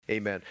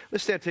Amen.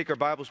 Let's stand and take our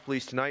Bibles,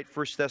 please, tonight.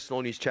 1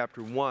 Thessalonians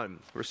chapter 1.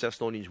 1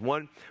 Thessalonians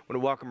 1. I want to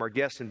welcome our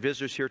guests and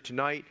visitors here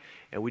tonight,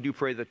 and we do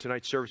pray that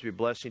tonight's service be a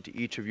blessing to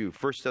each of you.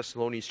 1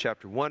 Thessalonians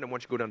chapter 1. I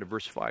want you to go down to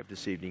verse 5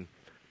 this evening.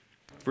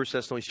 1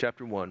 Thessalonians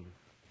chapter 1.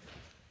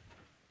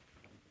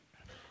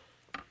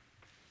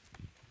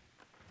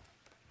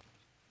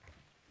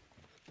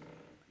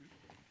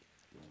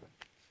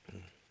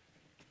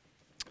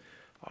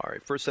 All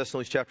right, 1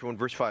 Thessalonians chapter 1,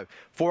 verse 5.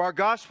 For our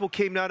gospel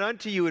came not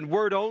unto you in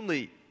word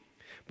only,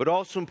 but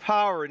also in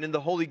power and in the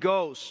Holy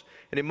Ghost,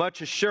 and in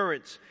much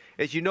assurance,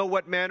 as you know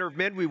what manner of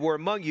men we were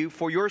among you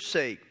for your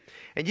sake.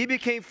 And ye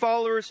became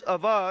followers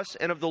of us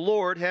and of the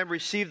Lord, having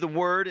received the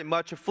word in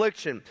much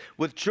affliction,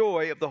 with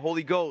joy of the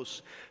Holy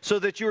Ghost, so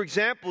that you are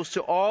examples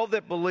to all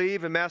that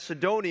believe in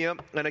Macedonia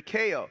and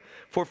Achaia.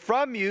 For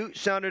from you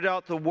sounded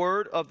out the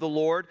word of the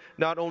Lord,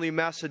 not only in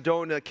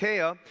Macedonia and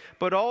Achaia,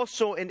 but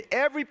also in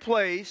every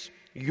place.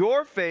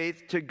 Your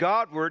faith to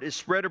Godward is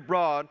spread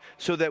abroad,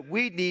 so that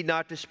we need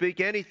not to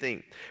speak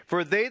anything.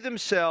 For they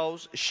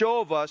themselves show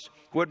of us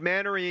what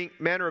manner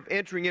of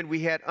entering in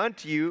we had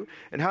unto you,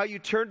 and how you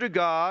turned to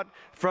God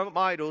from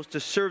idols to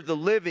serve the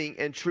living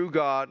and true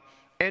God,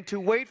 and to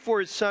wait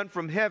for His Son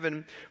from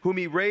heaven, whom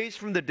He raised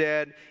from the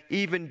dead,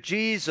 even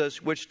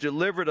Jesus, which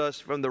delivered us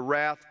from the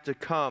wrath to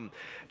come.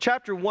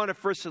 Chapter 1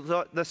 of 1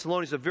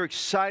 Thessalonians is a very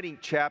exciting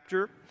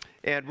chapter.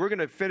 And we're going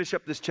to finish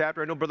up this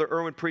chapter. I know Brother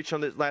Irwin preached on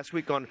this last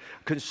week on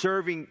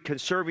conserving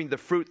the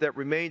fruit that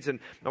remains. And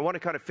I want to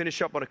kind of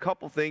finish up on a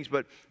couple things.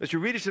 But as you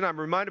read it tonight, I'm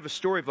reminded of a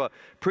story of a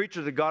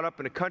preacher that got up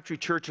in a country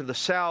church in the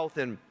South,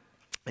 and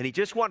he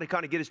just wanted to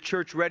kind of get his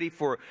church ready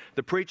for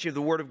the preaching of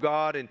the Word of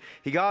God. And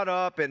he got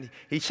up and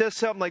he says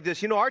something like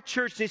this: our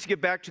church needs to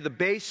get back to the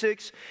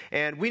basics,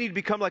 and we need to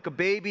become like a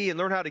baby and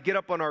learn how to get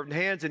up on our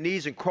hands and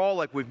knees and crawl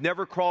like we've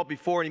never crawled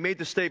before. And he made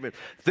the statement,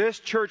 this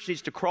church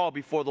needs to crawl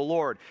before the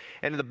Lord.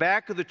 And in the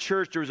back of the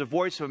church, there was a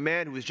voice of a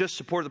man who was just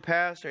supporting the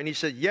pastor. And he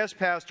said, yes,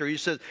 pastor. He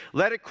says,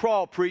 let it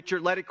crawl, preacher,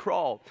 let it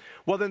crawl.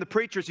 Well, then the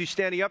preacher, as he's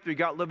standing up there, he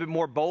got a little bit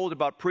more bold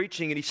about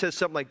preaching. And he says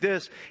something like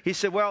this. He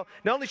said, well,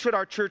 not only should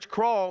our church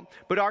crawl,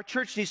 but our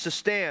church needs to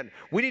stand.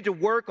 We need to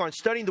work on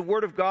studying the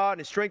Word of God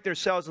and strengthen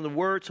ourselves in the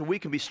Word so we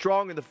can be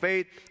strong in the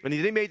faith. And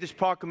they made this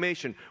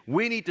proclamation: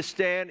 we need to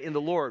stand in the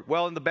Lord.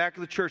 Well, in the back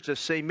of the church, the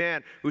same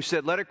man who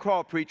said, let it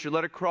crawl, preacher,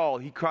 let it crawl.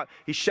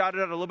 He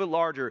shouted out a little bit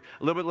larger,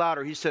 a little bit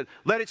louder. He said,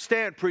 let it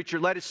stand, preacher,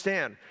 let it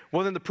stand.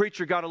 Well, then the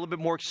preacher got a little bit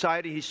more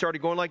excited. He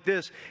started going like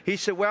this. He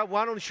said, well,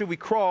 not only should we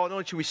crawl, not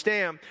only should we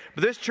stand,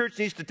 but this church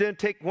needs to then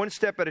take one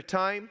step at a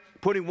time,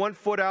 putting one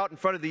foot out in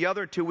front of the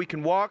other until we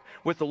can walk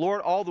with the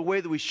Lord all the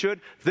way that we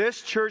should.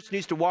 This church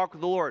needs to walk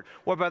with the Lord.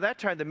 Well, by that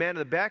time, the man in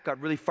the back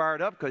got really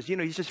fired up because,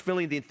 he's just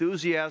feeling the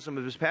enthusiasm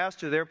of his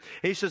pastor there.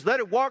 And he says,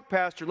 let it walk,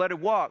 pastor, let it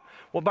walk.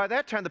 Well, by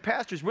that time, the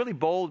pastor's really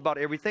bold about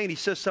everything. And he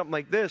says something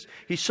like this.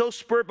 He's so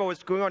spurred by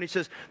what's going on. He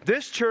says,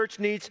 this church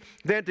needs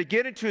then to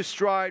get into a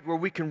stride where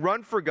we can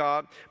run for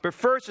God. But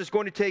first, it's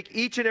going to take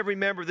each and every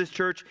member of this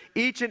church,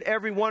 each and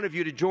every one of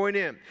you, to join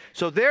in.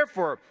 So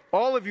therefore,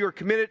 all of you are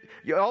committed.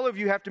 All of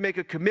you have to make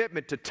a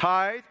commitment to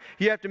tithe.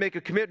 You have to make a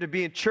commitment to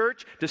be in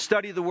church, to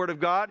study the Word of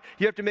God.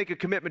 You have to make a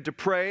commitment to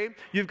pray.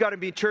 You've got to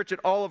be in church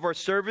at all of our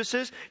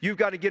services. You've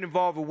got to get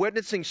involved with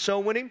witnessing,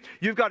 soul winning.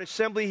 You've got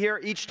assembly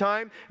here each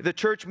time the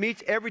church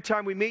meets, every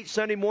time we meet,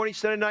 Sunday morning,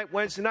 Sunday night,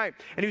 Wednesday night.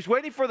 And he was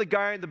waiting for the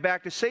guy in the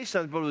back to say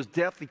something, but it was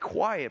deathly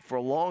quiet for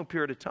a long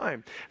period of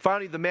time.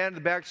 Finally, the man in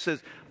the back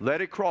says, let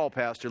it crawl,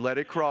 pastor, let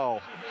it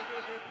crawl.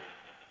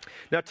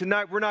 Now,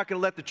 tonight, we're not going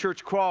to let the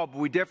church crawl, but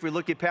we definitely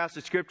look at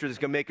passage scripture that's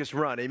going to make us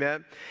run.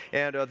 Amen?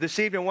 And this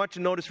evening, I want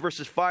you to notice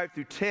verses 5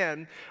 through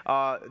 10.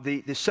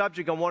 The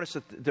subject I want us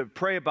to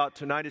pray about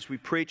tonight as we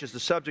preach is the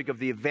subject of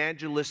the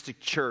Evangelistic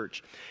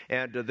Church.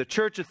 And the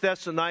church of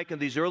Thessalonica in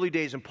these early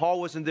days, and Paul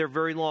wasn't there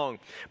very long,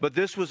 but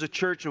this was a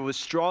church that was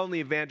strongly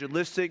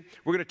evangelistic.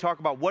 We're going to talk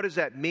about what does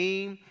that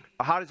mean?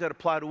 How does that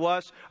apply to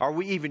us? Are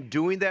we even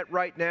doing that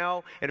right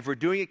now? And if we're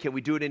doing it, can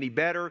we do it any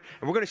better?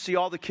 And we're going to see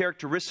all the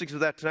characteristics of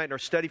that tonight in our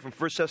study from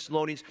 1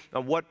 Thessalonians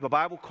on what the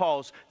Bible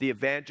calls the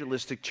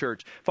evangelistic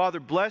church.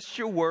 Father, bless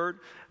your word.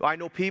 I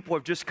know people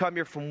have just come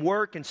here from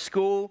work and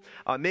school.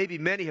 Maybe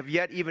many have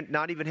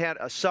not even had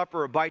a supper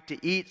or a bite to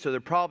eat, so they're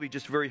probably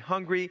just very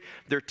hungry.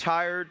 They're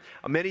tired.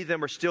 Many of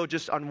them are still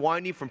just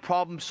unwinding from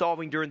problem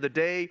solving during the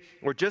day,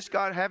 or just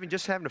having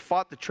to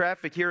fight the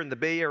traffic here in the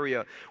Bay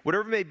Area.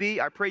 Whatever it may be,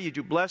 I pray you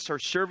do bless our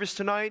service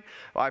tonight.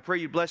 I pray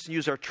you bless and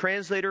use our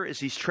translator as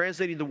he's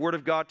translating the Word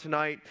of God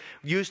tonight.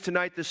 Use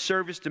tonight this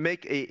service to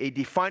make a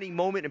defining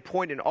moment and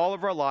point in all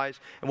of our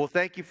lives. And we'll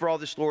thank you for all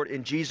this, Lord,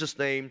 in Jesus'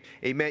 name.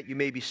 Amen. You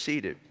may be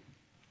seated.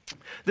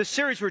 The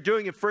series we're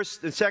doing in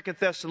 1st and 2nd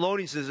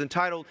Thessalonians is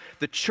entitled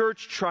The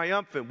Church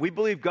Triumphant. We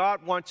believe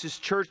God wants His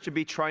church to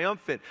be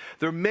triumphant.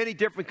 There are many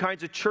different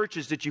kinds of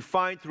churches that you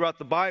find throughout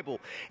the Bible.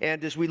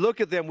 And as we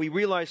look at them, we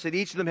realize that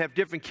each of them have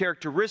different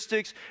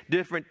characteristics,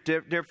 different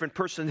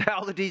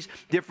personalities,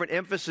 different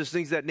emphasis,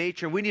 things of that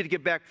nature. And we need to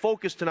get back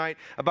focused tonight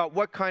about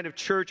what kind of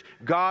church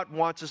God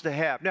wants us to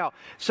have. Now,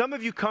 some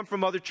of you come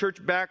from other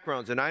church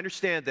backgrounds, and I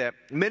understand that.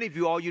 Many of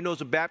you, all you know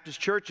is a Baptist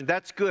church, and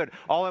that's good.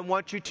 All I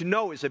want you to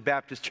know is a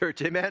Baptist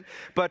church. Amen?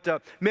 But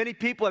many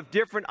people have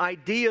different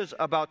ideas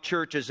about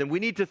churches, and we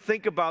need to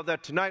think about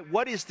that tonight.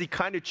 What is the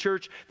kind of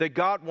church that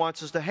God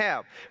wants us to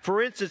have?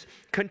 For instance,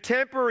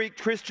 contemporary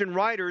Christian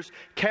writers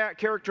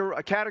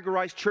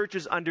categorize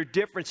churches under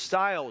different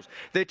styles.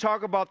 They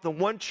talk about the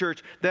one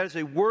church that is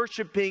a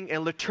worshiping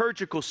and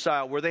liturgical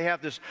style, where they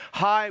have this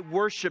high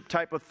worship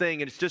type of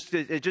thing, and it's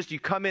just you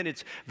come in,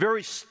 it's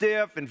very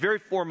stiff and very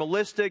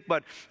formalistic,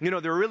 but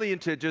they're really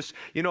into just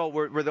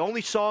where the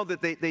only song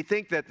that they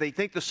think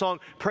the song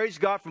 "Praise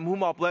God from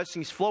whom all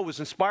blessings flow" was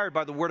inspired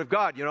by the Word of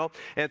God,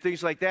 and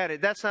things like that.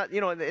 And that's not,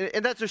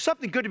 there's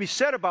something good to be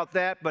said about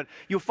that, but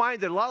you'll find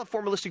that a lot of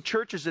formalistic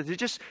churches,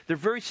 they're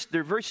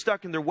very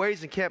stuck in their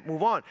ways and can't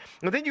move on.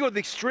 And then you go to the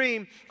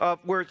extreme of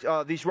where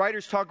these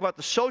writers talk about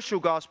the social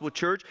gospel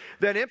church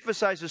that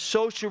emphasizes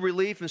social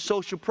relief and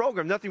social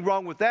program. Nothing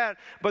wrong with that,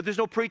 but there's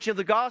no preaching of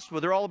the gospel.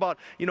 They're all about,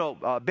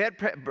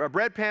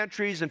 bread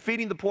pantries and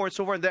feeding the poor and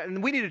so forth.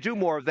 And we need to do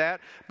more of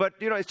that, but,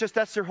 it's just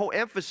that's their whole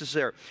emphasis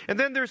there. And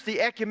then there's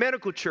the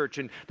ecumenical church,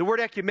 and the word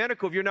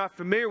ecumenical, if you're not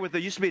familiar with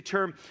it, used to be a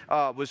term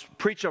was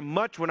preached on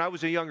much when I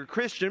was a younger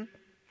Christian.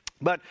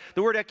 But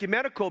the word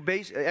ecumenical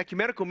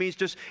means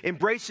just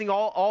embracing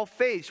all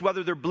faiths,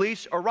 whether their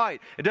beliefs are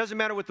right. It doesn't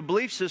matter what the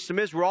belief system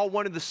is. We're all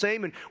one and the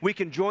same, and we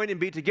can join and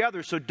be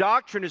together. So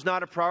doctrine is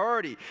not a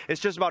priority.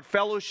 It's just about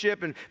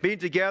fellowship and being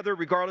together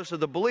regardless of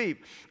the belief.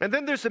 And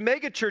then there's the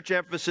megachurch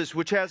emphasis,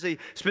 which has a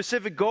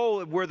specific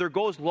goal where their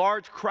goal is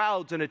large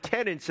crowds and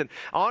attendance. And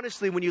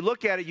honestly, when you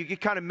look at it, you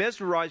get kind of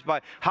mesmerized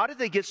by how did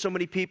they get so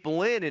many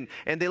people in?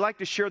 And they like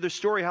to share their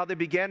story, how they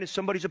began in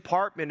somebody's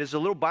apartment as a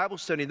little Bible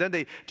study. And then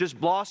they just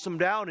blossomed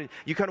down, and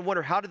you kind of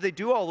wonder, how did they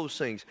do all those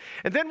things?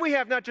 And then we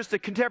have not just the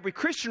contemporary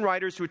Christian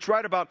writers which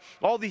write about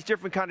all these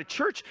different kind of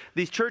church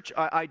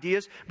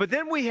ideas, but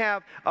then we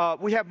have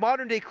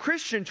modern day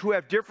Christians who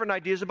have different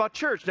ideas about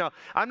church. Now,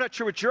 I'm not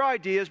sure what your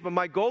idea is, but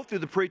my goal through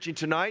the preaching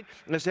tonight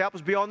is to help us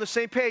be on the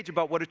same page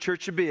about what a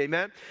church should be.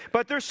 Amen?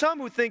 But there's some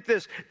who think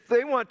this.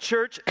 They want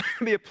church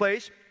to be a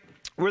place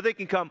where they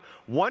can come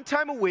one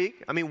time a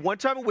week.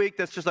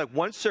 That's just like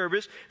one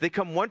service. They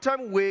come one time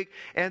a week,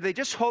 and they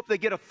just hope they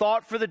get a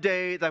thought for the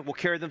day that will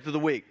carry them through the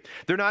week.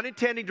 They're not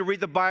intending to read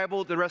the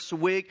Bible the rest of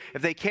the week.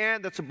 If they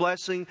can, that's a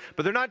blessing.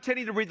 But they're not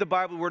intending to read the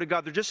Bible, the Word of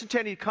God. They're just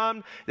intending to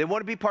come. They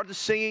want to be part of the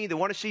singing. They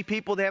want to see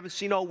people they haven't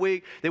seen all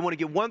week. They want to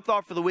get one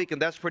thought for the week,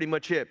 and that's pretty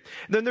much it.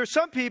 And then there's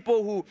some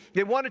people who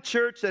they want a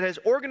church that has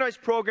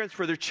organized programs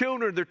for their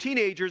children or their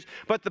teenagers,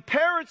 but the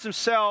parents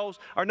themselves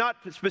are not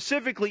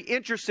specifically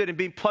interested in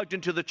being plugged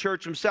into the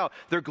church themselves.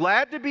 They're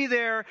glad to be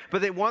there,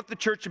 but they want the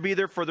church to be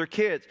there for their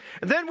kids.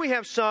 And then we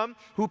have some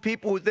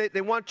people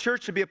they want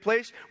church to be a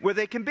place where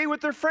they can be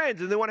with their friends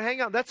and they want to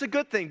hang out. That's a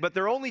good thing, but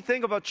their only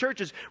thing about church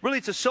is really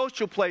it's a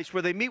social place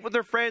where they meet with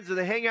their friends and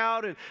they hang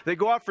out and they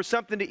go out for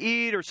something to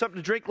eat or something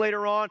to drink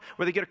later on,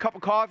 where they get a cup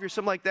of coffee or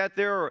something like that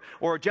there,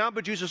 or a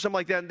Jamba Juice or something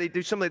like that, and they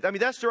do something like that.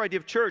 That's their idea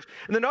of church.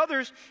 And then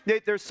others,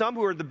 there's some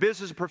who are in the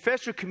business and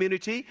professional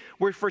community,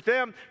 where for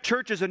them,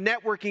 church is a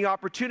networking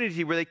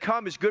opportunity where they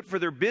come is good for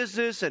their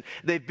business, and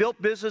they've built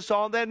business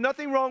on that.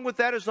 Nothing wrong with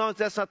that as long as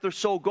that's not their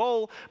sole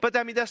goal. But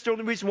that's the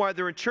only reason why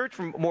they're in church,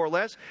 more or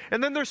less.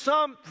 And then there's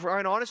some,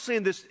 and honestly,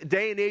 in this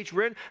day and age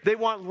we're in, they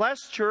want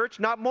less church,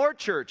 not more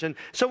church. And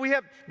so we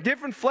have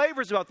different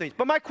flavors about things.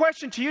 But my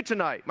question to you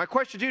tonight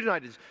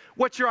is,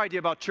 what's your idea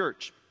about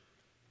church?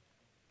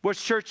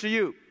 What's church to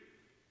you?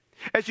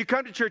 As you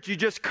come to church, you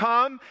just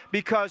come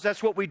because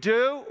that's what we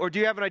do, or do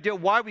you have an idea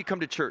why we come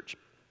to church?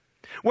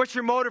 What's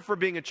your motive for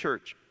being in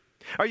church?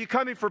 Are you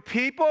coming for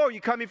people, or are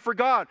you coming for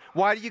God?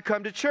 Why do you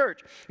come to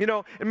church?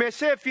 And may I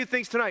say a few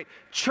things tonight?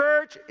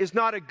 Church is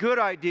not a good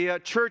idea.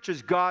 Church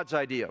is God's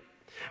idea.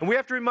 And we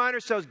have to remind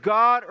ourselves,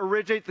 God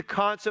originated the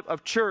concept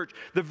of church.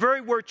 The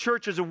very word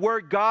church is a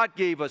word God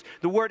gave us.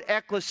 The word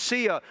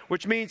ecclesia,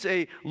 which means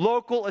a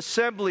local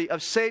assembly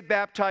of saved,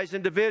 baptized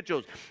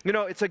individuals.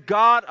 It's a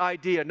God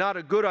idea, not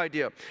a good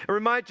idea. I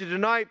remind you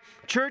tonight,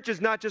 church is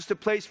not just a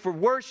place for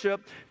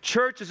worship.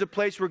 Church is a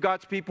place where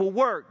God's people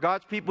work.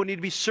 God's people need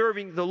to be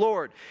serving the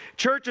Lord.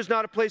 Church is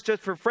not a place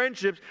just for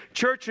friendships.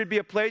 Church should be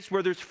a place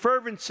where there's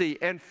fervency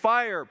and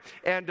fire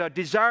and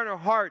desire in our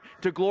heart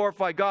to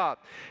glorify God.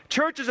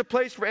 Church is a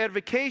place for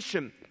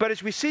edification. But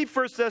as we see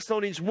 1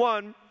 Thessalonians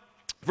 1,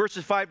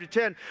 verses 5 to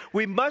 10,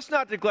 we must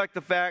not neglect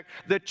the fact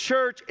that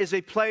church is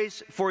a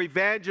place for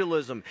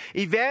evangelism.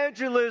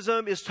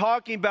 Evangelism is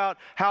talking about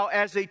how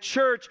as a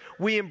church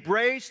we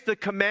embrace the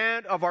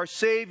command of our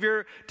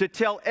Savior to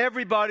tell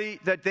everybody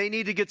that they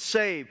need to get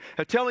saved.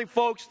 Telling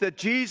folks that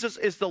Jesus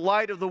is the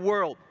light of the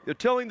world. They're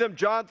telling them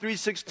John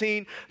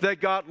 3:16 that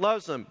God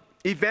loves them.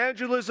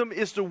 Evangelism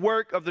is the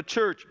work of the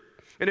church.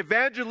 An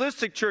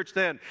evangelistic church,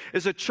 then,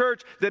 is a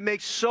church that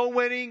makes soul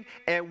winning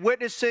and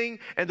witnessing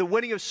and the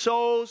winning of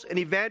souls and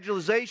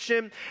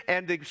evangelization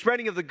and the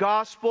spreading of the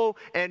gospel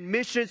and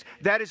missions.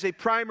 That is a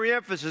primary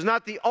emphasis.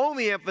 Not the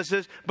only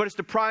emphasis, but it's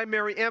the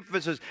primary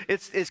emphasis.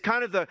 It's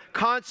kind of the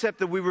concept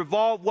that we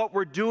revolve what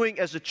we're doing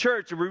as a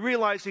church. And we're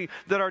realizing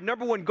that our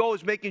number one goal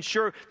is making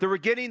sure that we're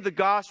getting the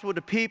gospel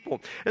to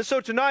people. And so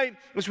tonight,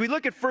 as we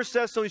look at 1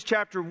 Thessalonians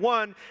chapter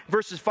 1,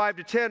 verses 5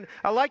 to 10,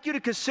 I'd like you to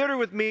consider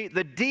with me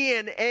the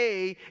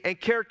DNA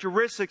and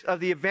characteristics of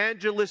the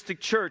evangelistic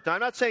church. Now, I'm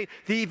not saying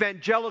the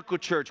evangelical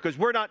church, because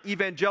we're not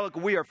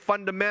evangelical. We are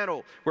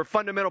fundamental. We're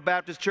fundamental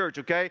Baptist church,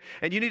 okay?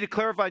 And you need to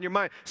clarify in your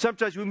mind.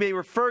 Sometimes we may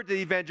refer to the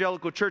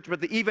evangelical church,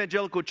 but the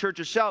evangelical church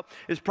itself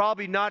is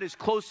probably not as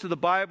close to the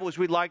Bible as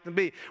we'd like to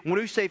be. When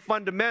we say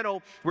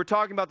fundamental, we're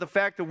talking about the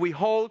fact that we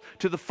hold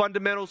to the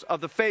fundamentals of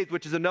the faith,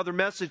 which is another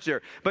message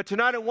there. But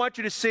tonight I want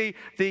you to see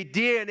the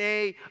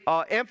DNA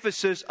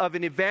emphasis of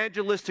an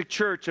evangelistic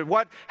church and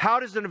how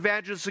does an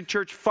evangelistic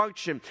church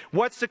function?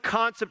 What's the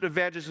concept of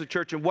evangelistic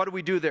church and what do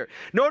we do there?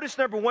 Notice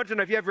number one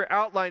tonight, if you have your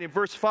outline in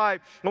verse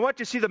 5, I want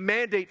you to see the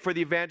mandate for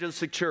the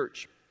evangelistic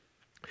church.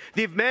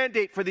 The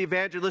mandate for the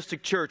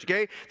evangelistic church,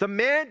 okay? The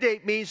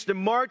mandate means the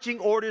marching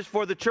orders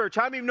for the church.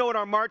 How many of you know what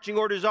our marching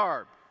orders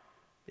are?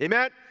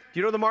 Amen? Do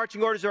you know the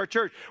marching orders of our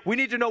church? We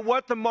need to know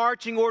what the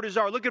marching orders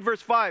are. Look at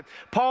verse 5.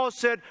 Paul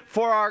said,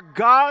 "For our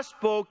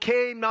gospel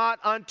came not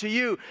unto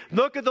you."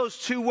 Look at those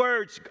two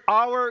words,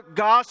 our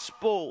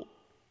gospel.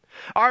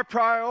 Our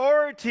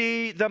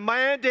priority, the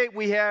mandate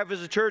we have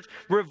as a church,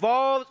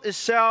 revolves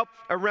itself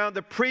around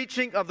the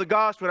preaching of the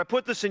gospel. And I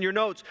put this in your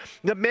notes.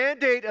 The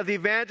mandate of the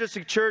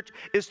evangelistic church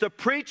is the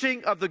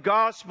preaching of the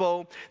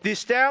gospel, the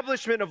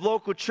establishment of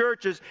local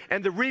churches,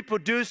 and the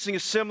reproducing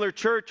of similar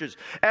churches.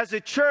 As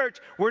a church,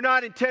 we're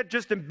not intent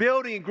just in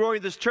building and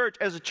growing this church.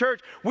 As a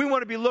church, we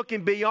want to be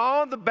looking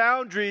beyond the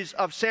boundaries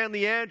of San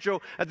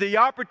Leandro at the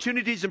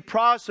opportunities and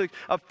prospects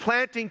of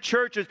planting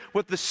churches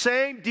with the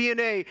same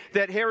DNA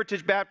that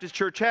Heritage Baptist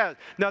Church has.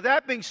 Now,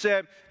 that being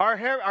said,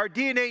 our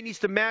DNA needs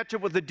to match up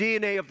with the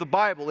DNA of the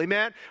Bible.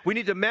 Amen? We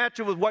need to match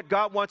it with what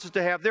God wants us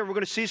to have there. We're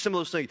going to see some of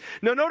those things.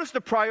 Now, notice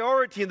the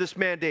priority in this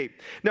mandate.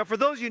 Now, for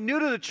those of you new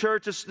to the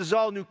church, this is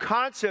all a new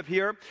concept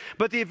here,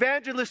 but the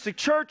evangelistic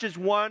church is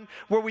one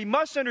where we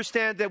must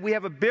understand that we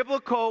have a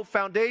biblical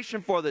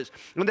foundation for this.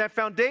 And that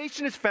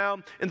foundation is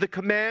found in the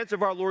commands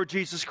of our Lord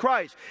Jesus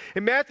Christ.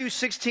 In Matthew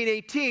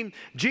 16:18,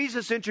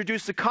 Jesus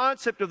introduced the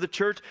concept of the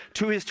church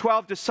to his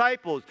 12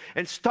 disciples.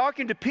 And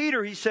talking to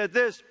Peter, he said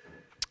this,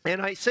 "And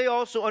I say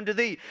also unto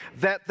thee,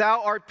 that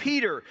thou art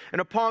Peter,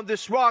 and upon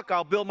this rock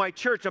I'll build my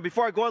church." Now,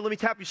 before I go on, let me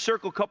tap you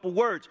circle a couple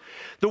words.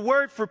 The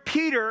word for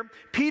Peter,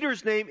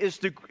 Peter's name is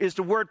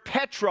the word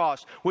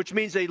Petros, which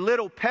means a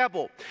little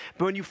pebble.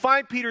 But when you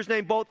find Peter's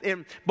name both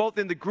in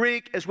the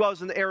Greek as well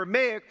as in the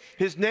Aramaic,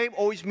 his name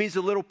always means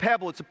a little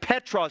pebble. It's a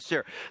Petros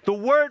there. The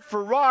word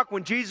for rock,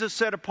 when Jesus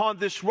said, "Upon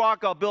this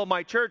rock I'll build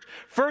my church,"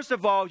 first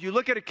of all, you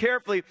look at it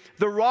carefully,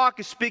 the rock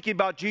is speaking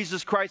about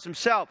Jesus Christ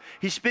himself.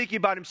 He's speaking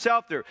about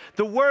himself there.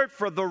 The word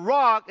for the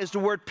rock is the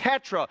word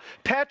Petra.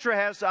 Petra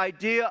has the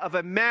idea of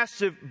a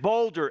massive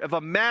boulder, of a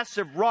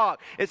massive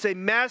rock. It's a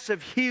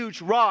massive,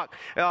 huge rock.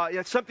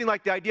 It's something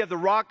like the idea of the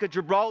rock of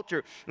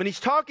Gibraltar. And he's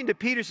talking to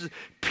Peter, he says,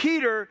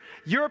 Peter,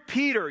 you're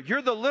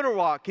the little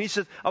rock. And he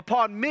says,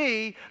 "Upon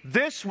me,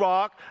 this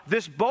rock,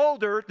 this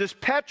boulder, this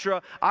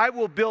Petra, I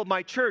will build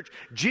my church."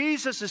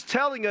 Jesus is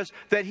telling us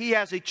that he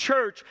has a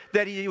church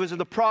that he was in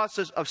the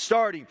process of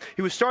starting.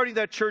 He was starting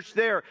that church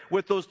there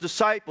with those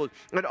disciples.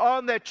 And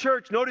on that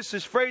church, notice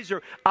this phrase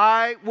here,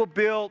 "I will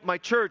build my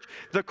church."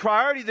 The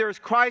priority there is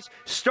Christ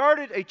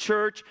started a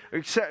church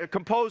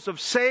composed of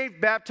saved,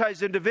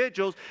 baptized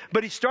individuals,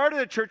 but he started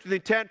a church with the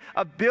intent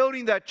of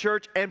building that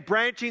church and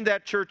branching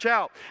that church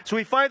out. So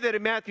we find that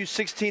in Matthew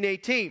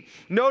 16:18.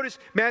 Notice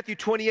Matthew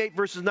 28,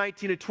 verses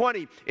 19 and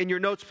 20 in your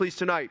notes, please,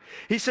 tonight.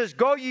 He says,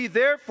 "Go ye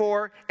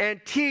therefore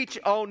and teach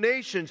all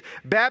nations,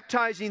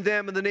 baptizing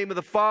them in the name of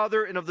the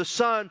Father and of the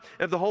Son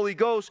and of the Holy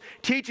Ghost,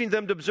 teaching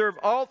them to observe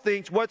all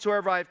things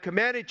whatsoever I have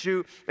commanded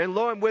you, and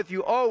lo, I'm with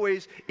you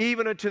always,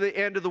 even unto the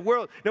end of the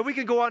world." Now, we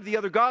can go on to the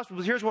other Gospels,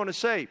 but here's what I want to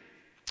say.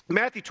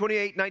 Matthew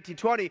 28, 19,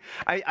 20,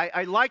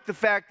 I like the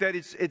fact that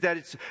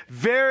it's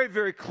very,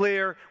 very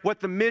clear what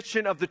the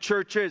mission of the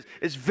church is.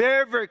 It's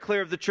very, very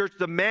clear of the church,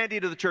 the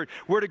mandate of the church.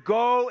 We're to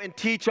go and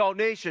teach all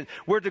nations.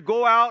 We're to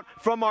go out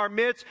from our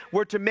midst.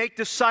 We're to make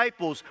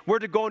disciples. We're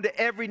to go into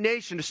every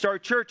nation to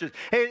start churches.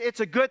 Hey, it's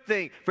a good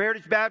thing for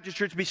Heritage Baptist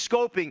Church to be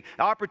scoping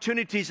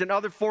opportunities in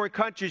other foreign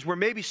countries where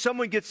maybe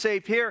someone gets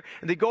saved here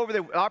and they go over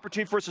there,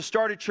 opportunity for us to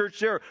start a church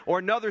there or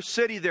another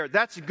city there.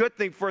 That's a good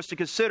thing for us to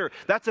consider.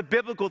 That's a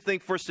biblical thing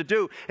for us to to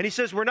do. And he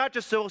says we're not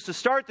just supposed to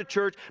start the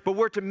church, but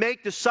we're to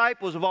make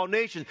disciples of all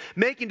nations.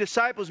 Making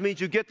disciples means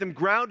you get them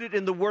grounded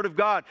in the Word of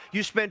God.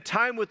 You spend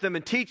time with them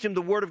and teach them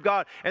the Word of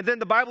God. And then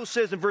the Bible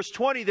says in verse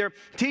 20 there,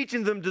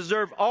 teaching them to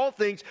deserve all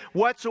things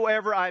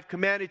whatsoever I have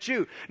commanded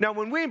you. Now,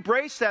 when we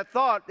embrace that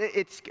thought,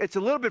 it's a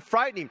little bit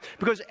frightening,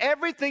 because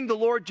everything the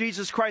Lord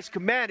Jesus Christ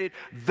commanded,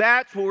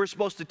 that's what we're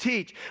supposed to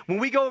teach. When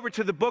we go over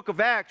to the book of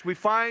Acts, we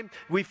find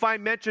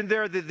mentioned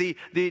there the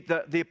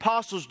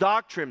apostles'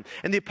 doctrine.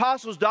 And the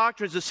apostles'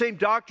 doctrine is the same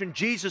doctrine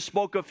Jesus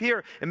spoke of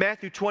here in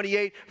Matthew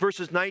 28,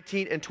 verses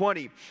 19 and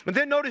 20. And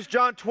then notice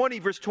John 20,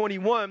 verse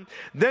 21.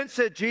 Then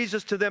said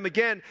Jesus to them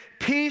again,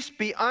 peace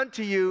be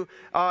unto you,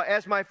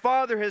 as my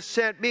Father has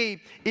sent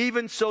me,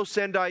 even so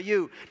send I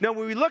you. Now,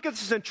 when we look at the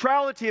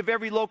centrality of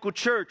every local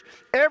church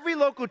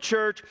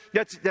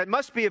that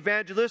must be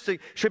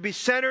evangelistic should be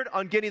centered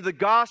on getting the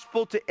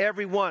gospel to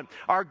everyone.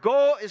 Our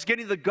goal is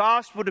getting the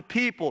gospel to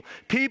people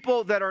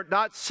that are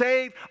not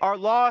saved, are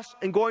lost,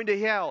 and going to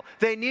hell.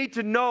 They need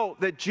to know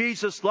that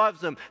Jesus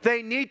loves them.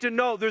 They need to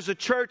know there's a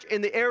church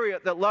in the area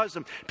that loves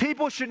them.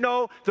 People should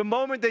know the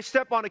moment they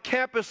step on a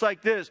campus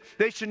like this,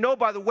 they should know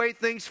by the way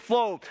things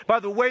flow, by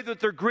the way that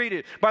they're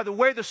greeted, by the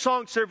way the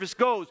song service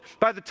goes,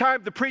 by the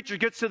time the preacher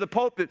gets to the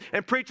pulpit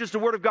and preaches the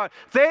Word of God.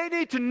 They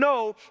need to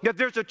know that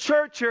there's a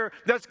church here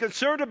that's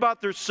concerned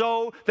about their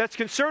soul, that's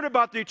concerned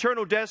about the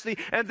eternal destiny,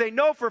 and they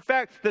know for a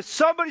fact that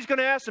somebody's going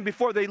to ask them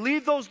before they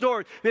leave those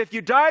doors, if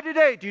you die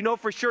today, do you know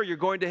for sure you're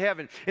going to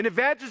heaven? An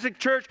evangelistic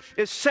church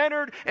is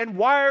centered and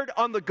wired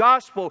on the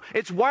gospel.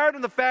 It's wired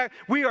on the fact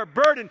we are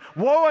burdened.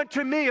 Woe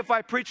unto me if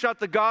I preach not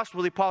the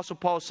gospel, the Apostle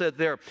Paul said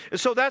there. And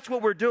so that's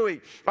what we're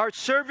doing. Our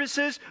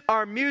services,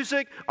 our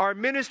music, our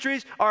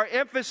ministries, our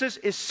emphasis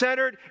is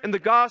centered in the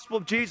gospel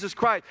of Jesus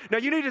Christ. Now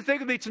you need to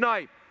think of me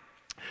tonight.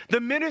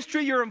 The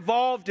ministry you're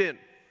involved in,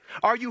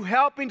 are you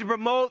helping to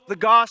promote the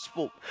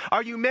gospel?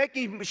 Are you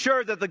making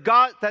sure that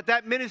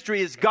that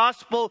ministry is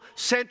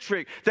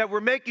gospel-centric? That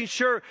we're making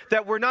sure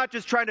that we're not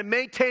just trying to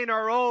maintain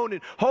our own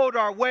and hold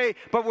our way,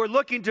 but we're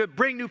looking to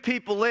bring new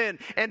people in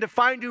and to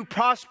find new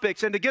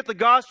prospects and to get the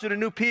gospel to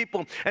new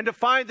people and to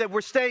find that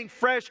we're staying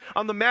fresh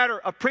on the matter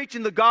of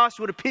preaching the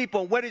gospel to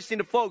people and witnessing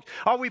to folks?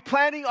 Are we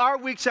planning our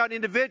weeks out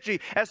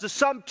individually as the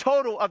sum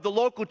total of the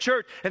local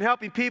church and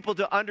helping people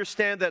to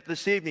understand that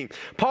this evening?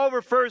 Paul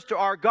refers to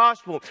our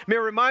gospel. May I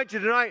remind you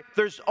tonight,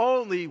 there's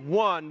only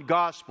one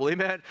gospel.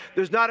 Amen.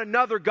 There's not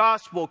another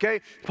gospel,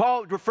 okay?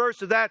 Paul refers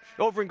to that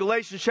over in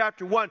Galatians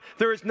chapter 1.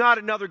 There is not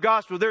another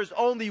gospel. There's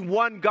only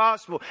one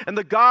gospel. And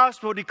the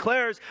gospel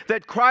declares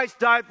that Christ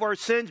died for our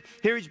sins.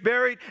 Here he's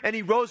buried and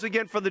he rose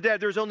again from the dead.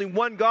 There's only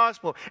one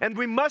gospel. And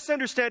we must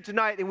understand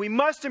tonight, and we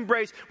must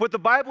embrace what the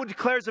Bible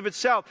declares of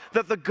itself,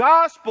 that the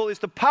gospel is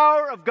the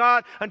power of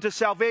God unto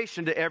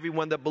salvation to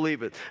everyone that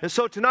believeth. And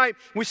so tonight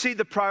we see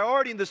the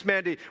priority in this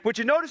mandate. What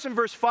you notice in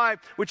verse 5,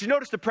 what you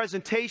notice the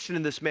presentation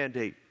in this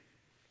mandate.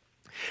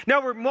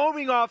 Now we're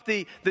moving off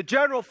the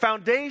general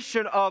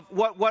foundation of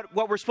what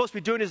we're supposed to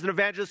be doing as an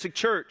evangelistic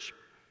church.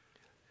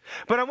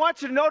 But I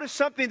want you to notice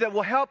something that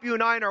will help you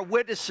and I in our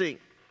witnessing,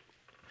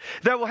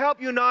 that will help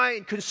you and I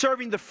in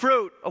conserving the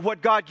fruit of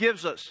what God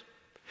gives us.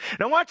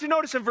 And I want you to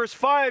notice in verse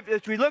 5,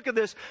 as we look at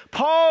this,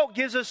 Paul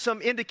gives us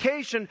some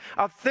indication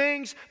of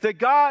things that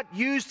God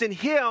used in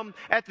him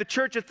at the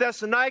church at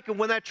Thessalonica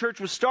when that church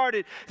was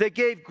started that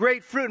gave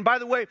great fruit. And by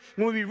the way,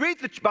 when we read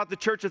about the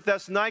church at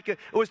Thessalonica,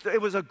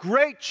 it was a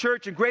great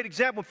church and great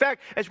example. In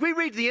fact, as we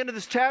read the end of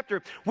this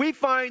chapter, we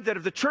find that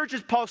of the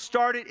churches Paul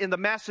started in the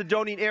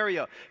Macedonian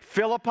area,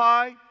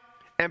 Philippi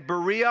and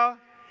Berea,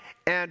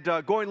 and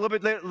going a little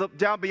bit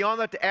down beyond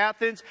that to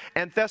Athens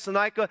and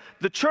Thessalonica.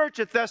 The church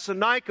at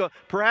Thessalonica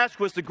perhaps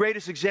was the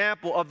greatest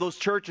example of those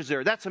churches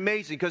there. That's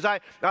amazing, because I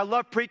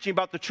love preaching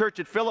about the church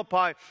at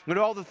Philippi and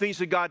all the things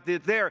that God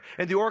did there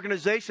and the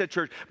organization of the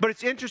church. But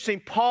it's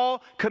interesting,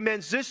 Paul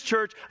commends this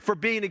church for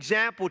being an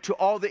example to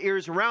all the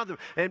areas around them.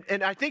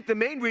 And I think the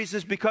main reason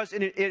is because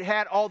it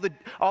had all the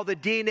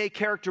DNA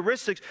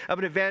characteristics of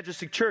an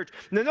evangelistic church.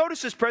 Now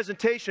notice this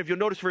presentation, if you'll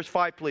notice verse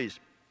 5,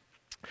 please.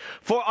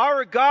 For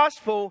our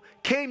gospel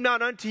came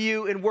not unto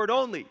you in word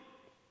only.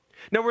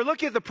 Now we're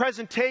looking at the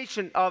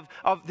presentation of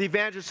the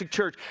evangelistic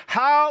church.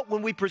 How,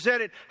 when we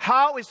present it,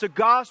 how is the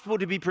gospel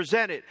to be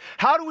presented?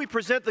 How do we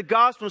present the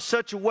gospel in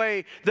such a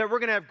way that we're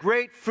going to have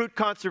great fruit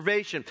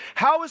conservation?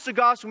 How is the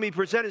gospel to be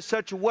presented in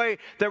such a way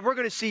that we're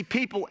going to see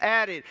people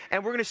added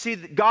and we're going to see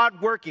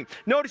God working?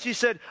 Notice he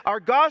said,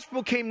 our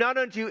gospel came not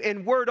unto you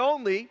in word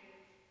only,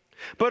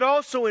 but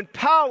also in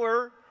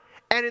power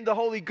and in the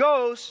Holy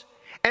Ghost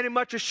and in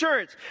much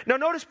assurance. Now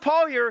notice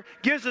Paul here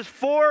gives us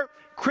 4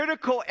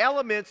 critical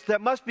elements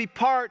that must be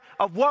part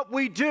of what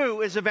we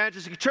do as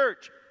evangelistic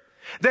church.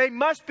 They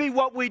must be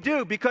what we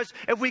do, because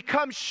if we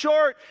come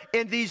short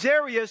in these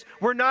areas,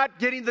 we're not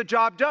getting the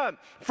job done.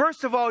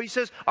 First of all, he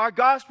says, our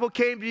gospel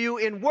came to you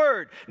in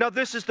word. Now,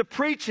 this is the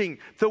preaching,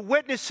 the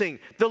witnessing,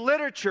 the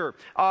literature,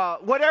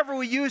 whatever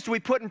we used, we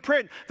put in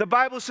print. The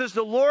Bible says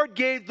the Lord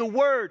gave the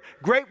word.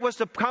 Great was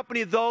the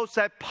company of those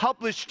that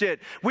published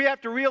it. We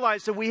have to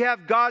realize that we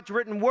have God's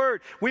written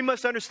word. We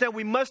must understand,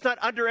 we must not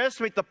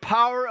underestimate the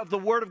power of the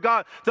word of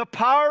God. The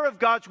power of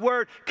God's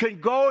word can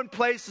go in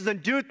places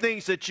and do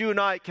things that you and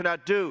I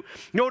cannot do.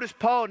 Notice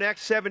Paul in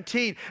Acts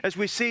 17 as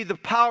we see the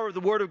power of the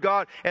Word of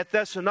God at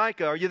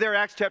Thessalonica. Are you there?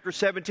 Acts chapter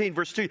 17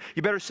 verse 2.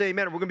 You better say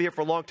amen. We're going to be here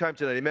for a long time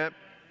tonight. Amen.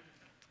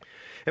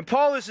 And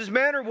Paul, as his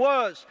manner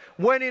was,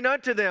 went in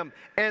unto them,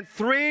 and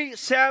 3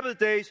 Sabbath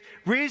days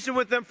reasoned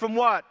with them from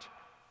what?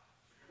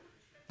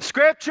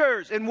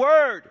 Scriptures and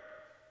Word.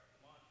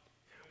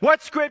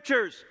 What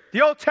Scriptures?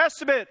 The Old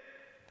Testament.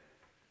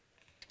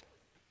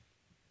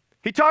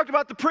 He talked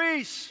about the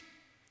priests.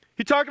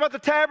 He talked about the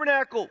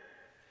tabernacle.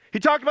 He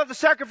talked about the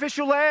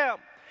sacrificial lamb.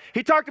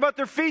 He talked about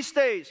their feast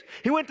days.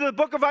 He went to the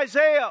book of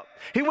Isaiah.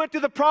 He went to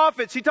the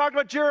prophets. He talked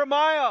about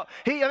Jeremiah.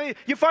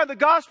 You find the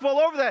gospel all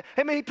over that.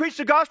 He preached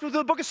the gospel through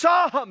the book of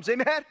Psalms.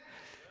 Amen.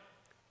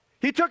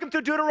 He took them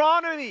through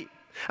Deuteronomy.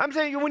 I'm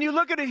saying, when you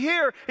look at it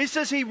here, he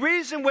says he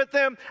reasoned with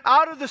them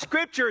out of the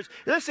Scriptures.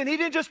 Listen, he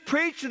didn't just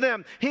preach to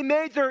them. He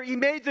made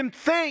them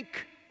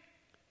think.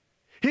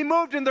 He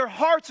moved in their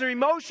hearts and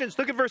emotions.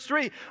 Look at verse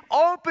 3.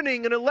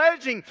 Opening and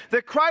alleging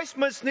that Christ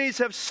must needs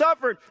have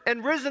suffered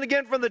and risen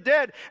again from the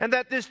dead, and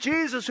that this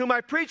Jesus whom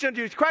I preach unto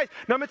you is Christ.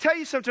 Now I'm going to tell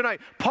you something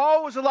tonight.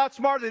 Paul was a lot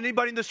smarter than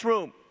anybody in this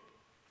room.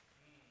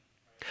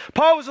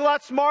 Paul was a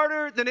lot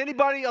smarter than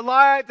anybody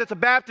alive that's a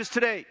Baptist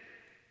today.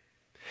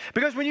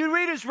 Because when you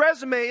read his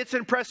resume, it's an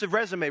impressive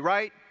resume,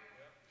 right?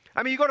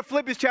 You go to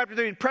Philippians chapter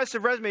 3,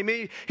 impressive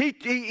resume.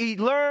 He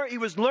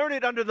was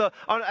learned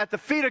at the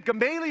feet of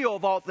Gamaliel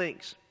of all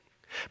things.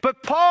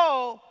 But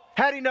Paul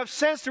had enough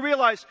sense to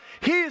realize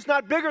he is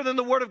not bigger than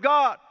the Word of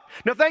God.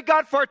 Now, thank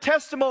God for our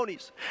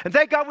testimonies. And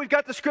thank God we've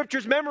got the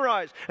Scriptures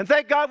memorized. And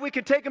thank God we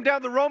can take them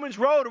down the Romans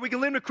road, or we can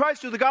lead them to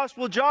Christ through the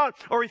Gospel of John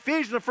or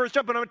Ephesians, the first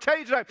John. But I'm going to tell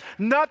you tonight,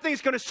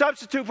 nothing's going to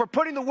substitute for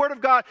putting the Word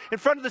of God in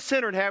front of the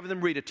sinner and having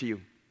them read it to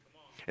you.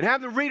 And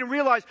have them read and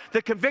realize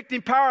the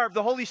convicting power of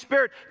the Holy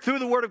Spirit through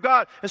the Word of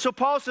God. And so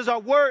Paul says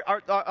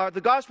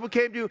the gospel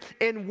came to you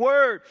in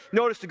word.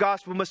 Notice the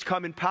gospel must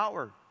come in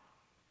power.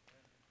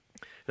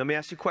 Let me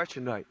ask you a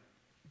question tonight.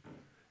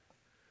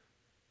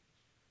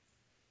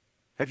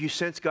 Have you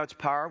sensed God's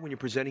power when you're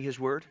presenting His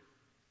Word?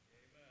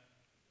 Amen.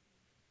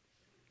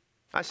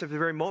 I said at the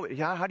very moment,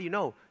 how do you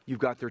know? You've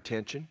got their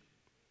attention.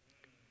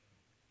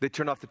 They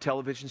turn off the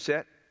television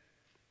set.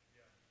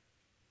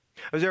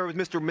 I was there with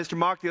Mr.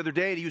 Mock the other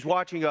day, and he was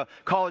watching a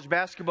college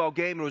basketball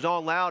game, and it was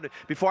all loud. And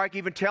before I could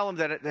even tell him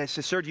that, I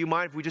said, sir, do you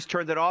mind if we just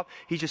turn that off?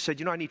 He just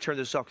said, I need to turn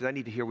this off because I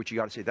need to hear what you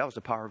got to say. That was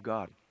the power of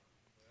God.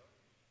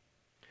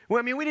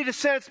 Well, we need a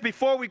sense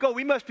before we go.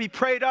 We must be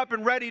prayed up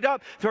and readied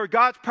up for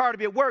God's power to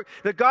be at work.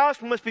 The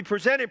gospel must be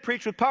presented and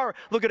preached with power.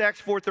 Look at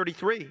Acts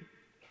 4:33.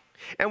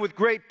 And with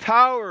great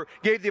power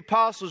gave the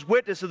apostles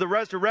witness of the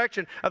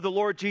resurrection of the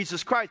Lord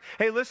Jesus Christ.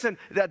 Hey, listen,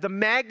 the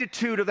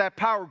magnitude of that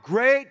power,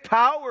 great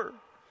power.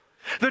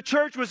 The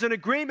church was in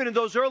agreement in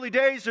those early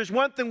days. There's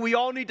one thing we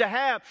all need to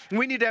have.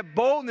 We need to have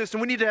boldness,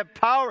 and we need to have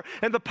power.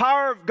 And the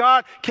power of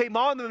God came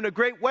on them in a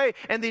great way.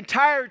 And the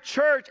entire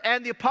church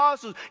and the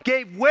apostles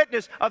gave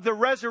witness of the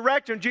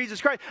resurrection of Jesus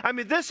Christ.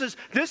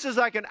 This is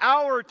like an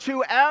hour or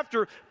two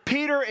after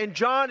Peter and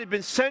John had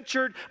been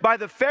censured by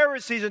the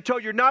Pharisees and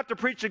told you're not to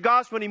preach the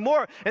gospel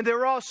anymore. And they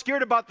were all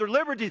scared about their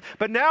liberties.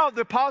 But now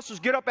the apostles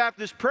get up after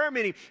this prayer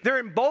meeting. They're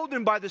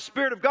emboldened by the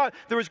Spirit of God.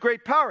 There was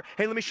great power.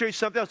 Hey, let me show you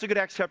something else. Look at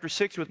Acts chapter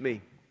 6 with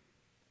me.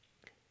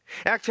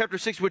 Acts chapter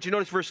 6, which you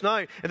notice verse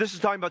 9. And this is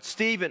talking about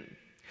Stephen.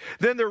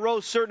 Then there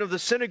rose certain of the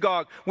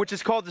synagogue, which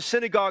is called the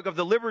synagogue of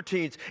the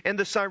Libertines, and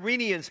the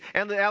Cyrenians,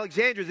 and the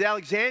Alexandrians. The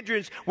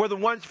Alexandrians were the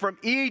ones from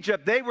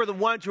Egypt. They were the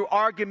ones who were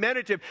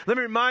argumentative. Let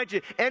me remind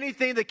you,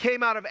 anything that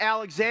came out of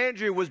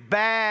Alexandria was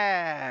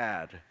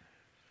bad.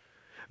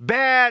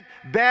 Bad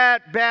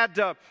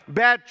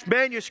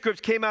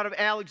manuscripts came out of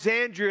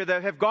Alexandria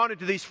that have gone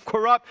into these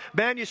corrupt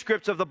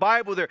manuscripts of the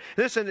Bible there.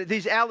 Listen,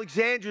 these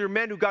Alexandrian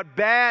men who got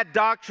bad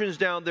doctrines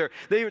down there.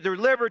 They're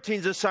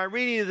libertines, the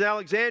Cyrenians of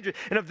Alexandria,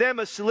 and of them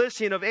a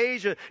Cilician of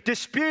Asia,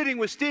 disputing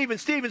with Stephen.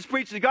 Stephen's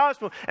preaching the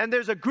gospel, and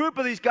there's a group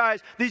of these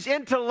guys, these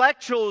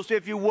intellectuals,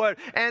 if you would,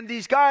 and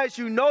these guys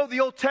who know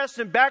the Old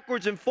Testament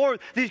backwards and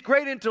forwards, these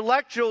great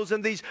intellectuals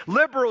and these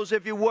liberals,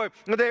 if you would,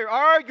 and they're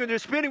arguing, they're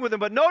disputing with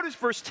them. But notice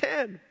verse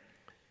 10.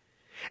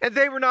 And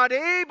they were not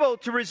able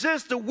to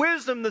resist the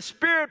wisdom, the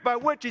Spirit by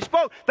which He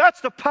spoke.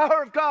 That's the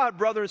power of God,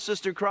 brother and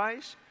sister in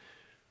Christ.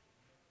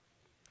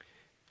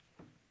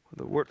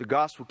 The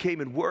gospel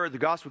came in word, the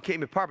gospel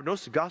came in power, but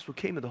notice the gospel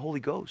came in the Holy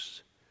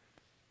Ghost.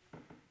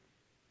 And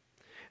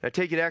I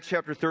take you to Acts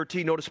chapter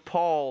 13. Notice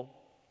Paul,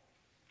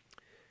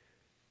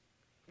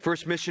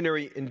 first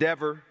missionary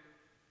endeavor.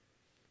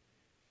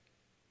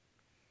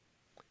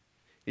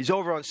 He's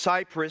over on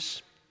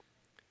Cyprus.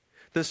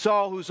 Then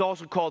Saul, who's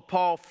also called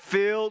Paul,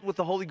 filled with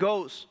the Holy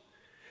Ghost,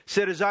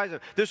 set his eyes on.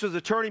 This was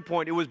a turning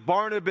point. It was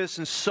Barnabas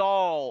and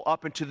Saul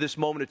up into this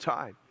moment of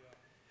time.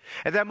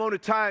 At that moment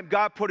of time,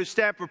 God put his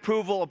stamp of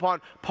approval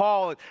upon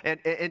Paul,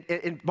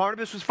 and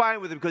Barnabas was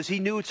fine with him because he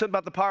knew something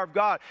about the power of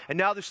God. And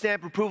now the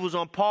stamp of approval is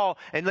on Paul,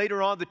 and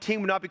later on the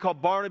team would not be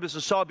called Barnabas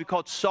and Saul, it would be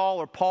called Saul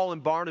or Paul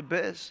and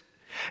Barnabas.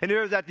 And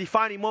there was that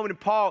defining moment in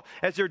Paul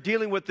as they're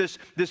dealing with this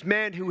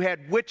man who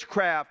had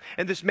witchcraft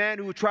and this man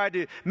who tried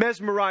to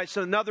mesmerize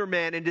another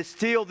man and to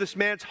steal this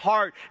man's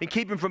heart and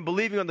keep him from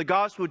believing on the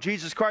gospel of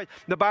Jesus Christ.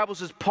 The Bible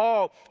says,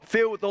 Paul,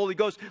 filled with the Holy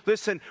Ghost.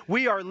 Listen,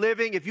 we are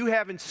living, if you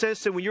haven't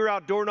sensed it when you're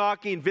out door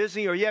knocking and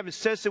visiting, or you haven't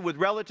sensed it with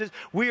relatives,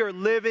 we are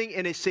living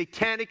in a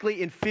satanically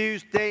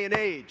infused day and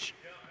age.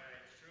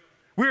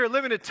 We are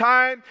living in a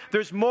time,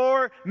 there's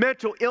more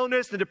mental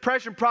illness and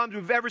depression problems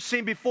we've ever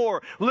seen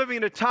before. We're living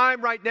in a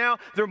time right now,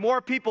 there are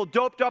more people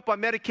doped up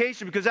on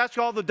medication because that's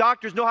all the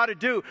doctors know how to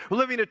do. We're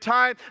living in a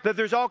time that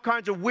there's all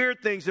kinds of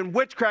weird things and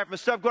witchcraft and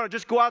stuff going on.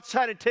 Just go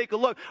outside and take a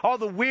look. All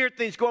the weird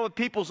things going on with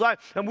people's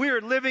lives. And we are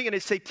living in a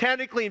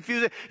satanically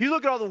infused. You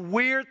look at all the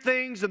weird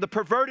things and the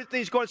perverted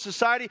things going on in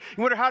society.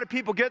 You wonder, how did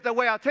people get that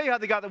way? I'll tell you how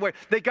they got that way.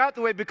 They got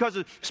that way because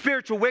of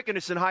spiritual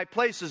wickedness in high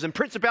places and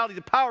principalities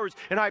and powers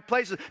in high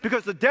places,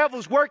 because the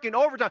devil's working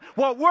overtime.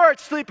 While we're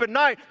asleep at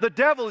night, the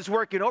devil is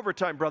working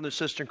overtime, brother and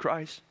sister in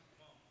Christ.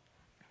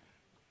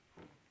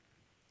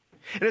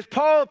 And as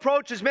Paul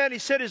approaches, man, he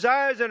set his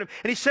eyes on him,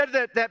 and he said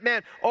to that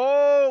man,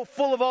 "Oh,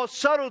 full of all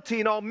subtlety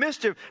and all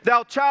mischief,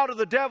 thou child of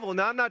the devil."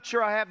 Now, I'm not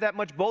sure I have that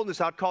much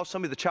boldness. I'd call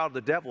somebody the child of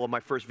the devil on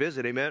my first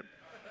visit, amen?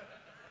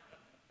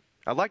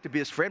 I'd like to be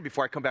his friend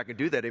before I come back and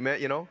do that,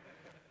 amen, you know?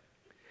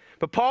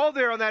 But Paul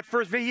there on that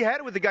first visit, he had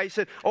it with the guy. He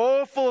said,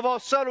 "Oh, full of all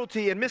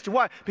subtlety and mystery."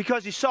 Why?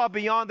 Because he saw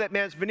beyond that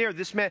man's veneer.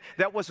 This man,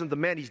 that wasn't the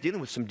man. He's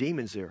dealing with some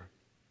demons there.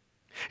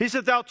 He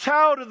said, "Thou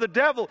child of the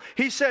devil."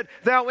 He said,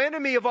 "Thou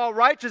enemy of all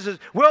righteousness,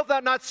 wilt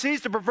thou not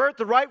cease to pervert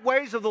the right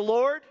ways of the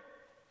Lord?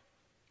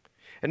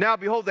 And now,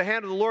 behold, the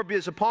hand of the Lord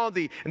is upon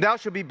thee, and thou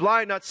shalt be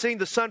blind, not seeing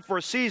the sun for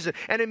a season."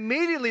 And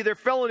immediately there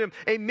fell on him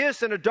a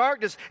mist and a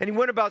darkness, and he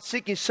went about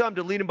seeking some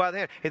to lead him by the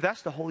hand. Hey,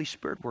 that's the Holy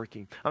Spirit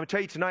working. I'm going to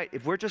tell you tonight,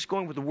 if we're just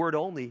going with the word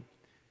only,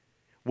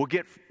 we'll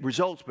get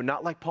results, but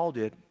not like Paul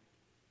did.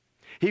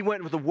 He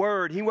went with the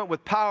word, he went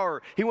with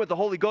power, he went with the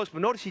Holy Ghost,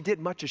 but notice he did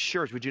much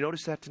assurance. Would you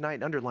notice that tonight?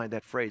 And underline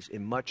that phrase,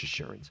 in much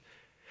assurance.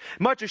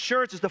 Much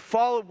assurance is the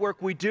follow-up work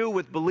we do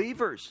with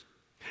believers.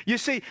 You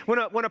see, when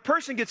a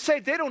person gets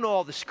saved, they don't know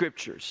all the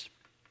scriptures.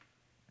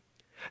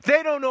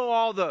 They don't know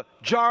all the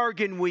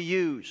jargon we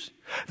use.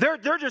 They're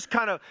just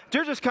kind of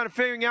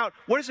figuring out,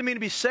 what does it mean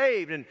to be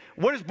saved, and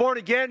what does born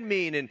again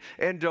mean,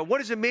 and what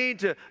does it mean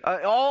to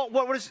I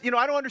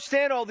don't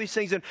understand all these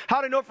things, and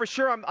how to know for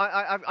sure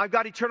I've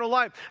got eternal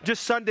life.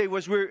 Just Sunday,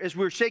 as we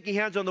were shaking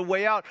hands on the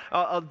way out,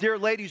 a dear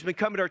lady who's been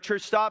coming to our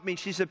church stopped me, and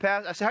she said,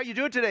 "Pastor," I said, "How you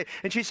doing today?"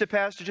 And she said,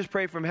 "Pastor, just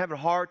pray for him. I'm having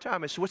a hard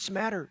time." I said, "What's the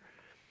matter?"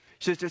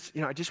 She says,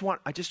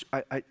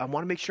 I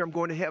want to make sure I'm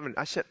going to heaven."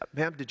 I said,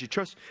 "Ma'am, did you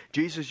trust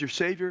Jesus, your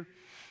Savior?"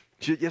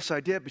 She said, "Yes, I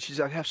did." But she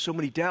said, "I have so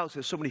many doubts, I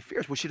have so many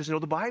fears." Well, she doesn't know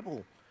the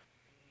Bible.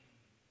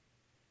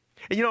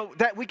 And you know,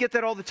 that we get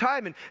that all the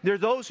time. And there are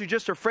those who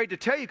just are afraid to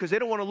tell you because they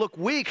don't want to look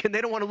weak and they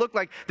don't want to look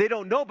like they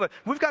don't know. But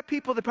we've got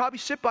people that probably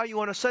sit by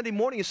you on a Sunday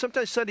morning and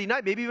sometimes Sunday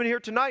night, maybe even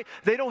here tonight.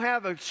 They don't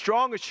have a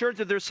strong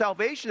assurance of their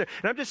salvation.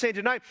 And I'm just saying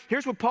tonight,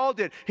 here's what Paul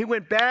did. He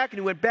went back and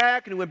he went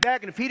back and he went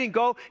back. And if he didn't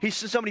go, he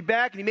sent somebody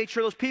back and he made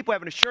sure those people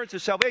have an assurance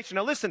of salvation.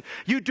 Now listen,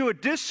 you do a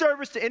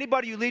disservice to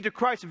anybody you lead to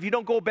Christ if you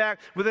don't go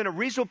back within a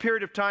reasonable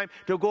period of time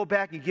to go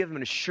back and give them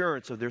an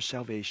assurance of their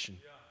salvation.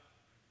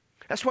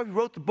 That's why we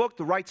wrote the book,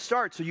 The Right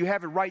Start, so you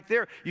have it right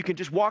there. You can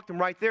just walk them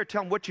right there,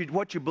 tell them what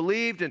you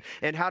believed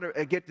and how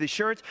to get the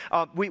assurance.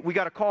 We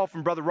got a call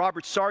from Brother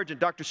Robert Sargent.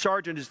 Dr.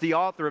 Sargent is the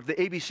author of the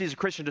ABCs of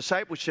Christian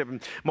Discipleship.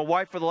 And my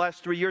wife, for the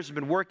last 3 years, has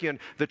been working on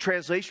the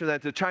translation of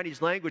that to the Chinese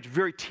language.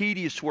 Very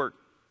tedious work.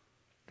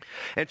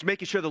 And it's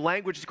making sure the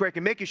language is correct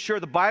and making sure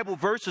the Bible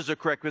verses are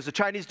correct, because the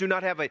Chinese do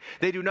not have a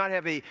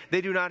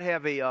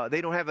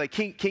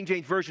King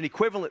James Version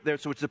equivalent there,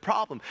 so it's a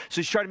problem. So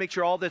he's trying to make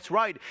sure all that's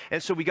right.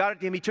 And so we got it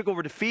to him. He took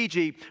over to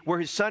Fiji, where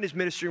his son is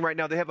ministering right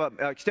now. They have an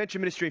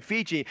extension ministry in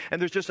Fiji, and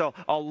there's just a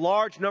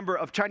large number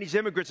of Chinese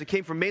immigrants that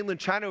came from mainland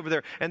China over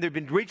there, and they've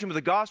been reaching with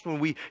the gospel.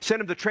 And we sent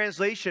them the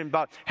translation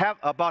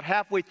about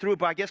halfway through,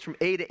 but I guess from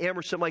A to M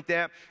or something like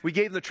that. We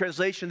gave them the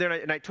translation there,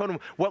 and I told them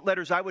what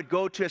letters I would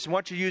go to. I said, "Why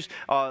don't you use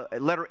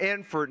letter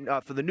N for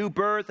the new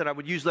birth," and I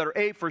would use letter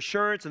A for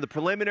assurance and the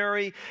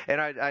preliminary,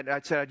 and I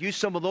said I'd use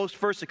some of those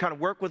first to kind of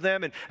work with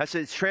them, and I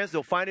said it's trans,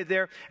 they'll find it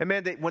there. And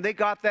man, when they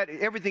got that,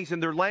 everything's in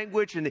their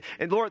language, and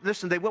Lord,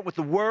 listen, they went with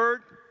the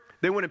Word.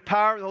 They went in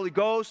power of the Holy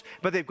Ghost,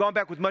 but they've gone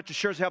back with much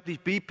assurance to help these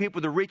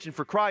people that are reaching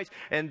for Christ.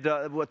 And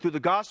through the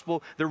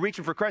gospel, they're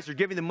reaching for Christ. They're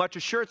giving them much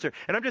assurance there.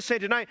 And I'm just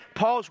saying tonight,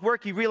 Paul's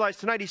work, he realized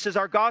tonight, he says,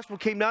 our gospel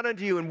came not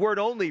unto you in word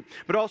only,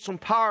 but also in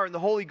power in the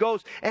Holy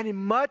Ghost and in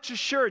much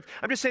assurance.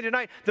 I'm just saying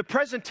tonight, the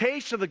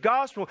presentation of the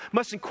gospel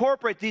must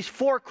incorporate these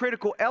four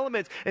critical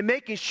elements and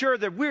making sure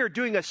that we're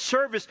doing a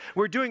service,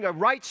 we're doing a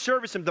right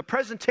service in the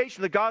presentation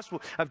of the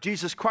gospel of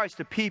Jesus Christ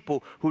to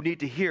people who need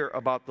to hear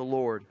about the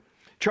Lord.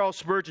 Charles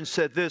Spurgeon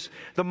said this,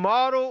 the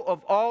model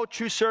of all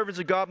true servants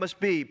of God must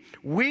be,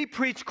 we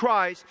preach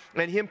Christ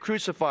and Him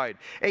crucified.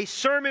 A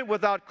sermon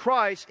without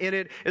Christ in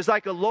it is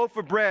like a loaf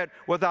of bread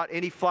without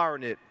any flour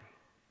in it.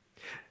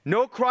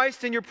 No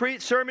Christ in your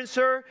sermon,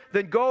 sir?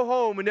 Then go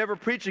home and never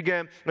preach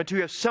again until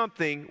you have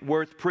something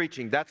worth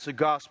preaching. That's the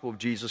gospel of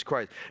Jesus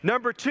Christ.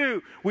 Number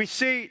two, we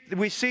see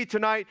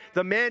tonight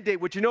the mandate.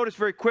 Would you notice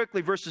very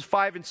quickly verses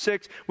 5 and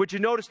 6? Would you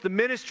notice the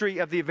ministry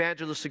of the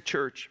evangelistic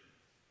church?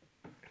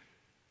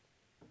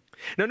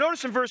 Now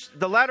notice in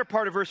the latter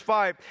part of verse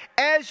 5,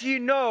 as you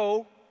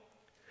know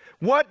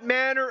what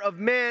manner of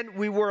men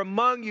we were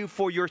among you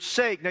for your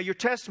sake. Now your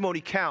testimony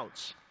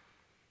counts.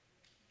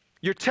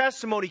 Your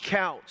testimony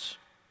counts.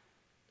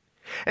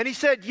 And he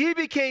said, ye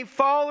became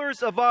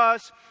followers of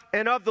us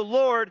and of the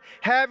Lord,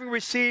 having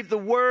received the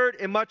word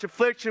in much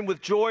affliction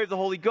with joy of the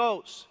Holy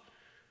Ghost.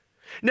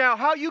 Now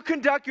how you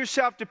conduct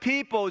yourself to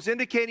people is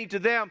indicating to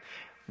them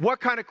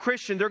what kind of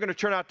Christian they're going to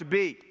turn out to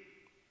be.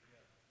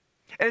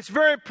 And it's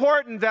very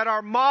important that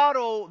our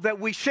model that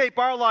we shape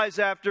our lives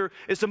after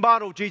is the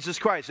model of Jesus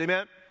Christ.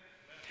 Amen?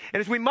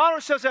 And as we model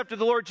ourselves after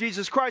the Lord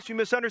Jesus Christ, we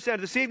must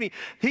understand this evening,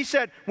 He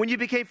said, when you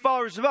became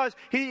followers of us,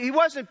 He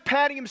wasn't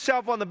patting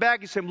Himself on the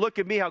back and saying, look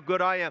at me, how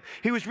good I am.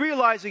 He was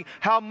realizing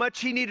how much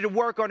he needed to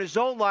work on his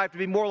own life to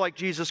be more like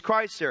Jesus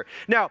Christ there.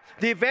 Now,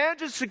 the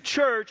evangelistic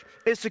church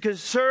is to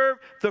conserve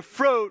the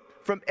fruit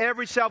from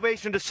every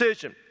salvation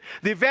decision.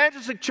 The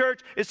evangelistic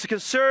church is to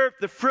conserve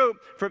the fruit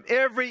from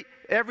every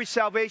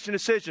salvation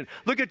decision.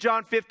 Look at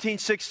John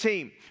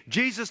 15:16.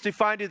 Jesus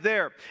defined it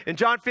there. In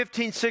John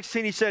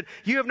 15:16, He said,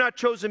 you have not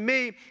chosen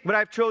me, but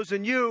I've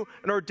chosen you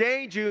and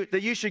ordained you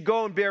that you should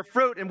go and bear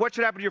fruit. And what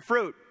should happen to your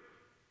fruit?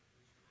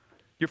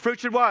 Your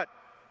fruit should what?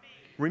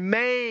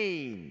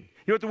 Remain.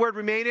 You know what the word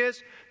remain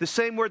is? The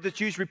same word that's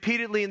used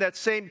repeatedly in that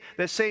same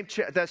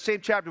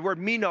chapter. The word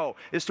meno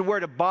is the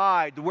word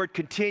abide, the word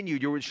continue.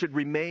 Your word should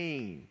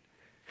remain.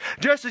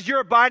 Just as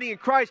you're abiding in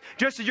Christ,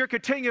 just as you're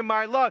continuing in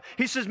my love,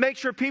 He says, make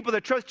sure people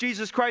that trust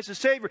Jesus Christ as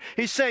Savior,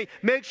 He's saying,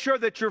 make sure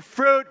that your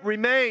fruit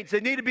remains. They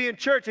need to be in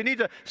church. They need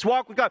to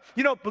walk with God.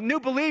 You know,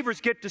 new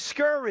believers get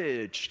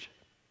discouraged.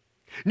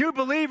 New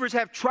believers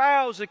have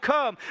trials that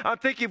come. I'm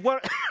thinking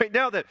right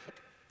now that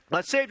I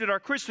saved at our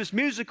Christmas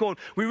musical, and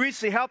we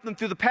recently helped them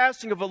through the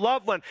passing of a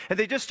loved one, and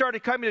they just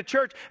started coming to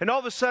church, and all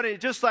of a sudden, it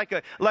just like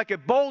a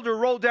boulder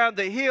rolled down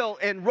the hill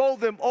and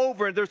rolled them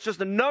over, and there's just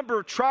a number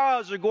of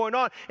trials that are going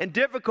on and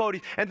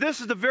difficulties, and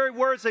this is the very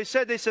words they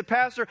said. They said,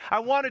 Pastor,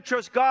 I want to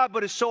trust God,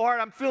 but it's so hard.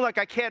 I'm feeling like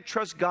I can't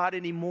trust God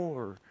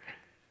anymore.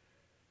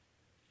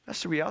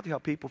 That's the reality of how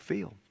people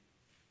feel.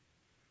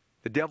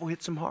 The devil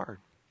hits them hard.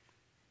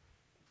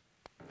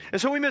 And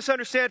so we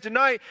misunderstand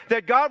tonight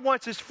that God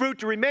wants His fruit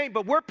to remain,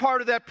 but we're part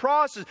of that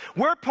process.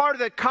 We're part of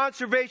that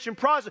conservation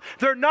process.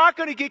 They're not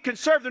going to get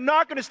conserved. They're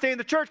not going to stay in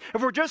the church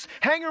if we're just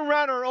hanging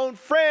around our own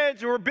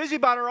friends and we're busy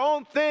about our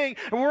own thing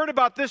and we're worried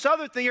about this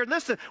other thing here.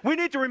 Listen, we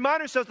need to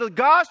remind ourselves that the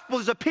gospel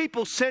is a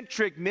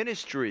people-centric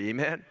ministry.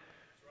 Amen?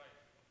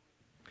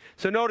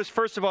 So notice,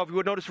 first of all, if you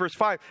would notice verse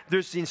 5,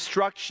 there's the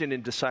instruction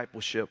in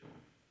discipleship.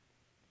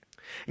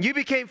 You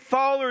became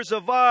followers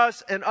of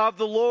us and of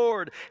the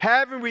Lord,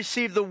 having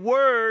received the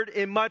word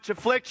in much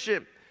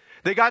affliction.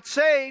 They got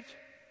saved.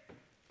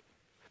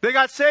 They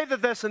got saved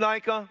at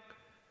Thessalonica,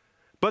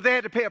 but they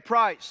had to pay a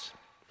price.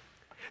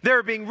 They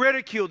were being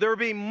ridiculed. They were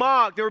being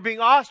mocked. They were being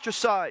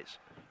ostracized.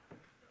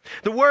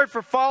 The word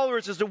for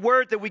followers is the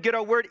word that we get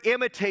our word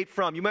imitate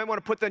from. You might want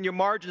to put that in your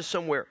margins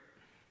somewhere.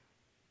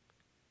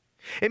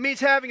 It means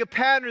having a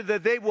pattern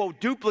that they will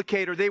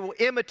duplicate or they will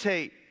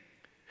imitate.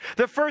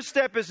 The first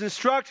step is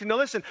instruction. Now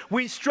listen,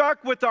 we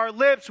instruct with our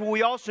lips, but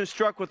we also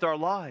instruct with our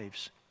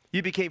lives.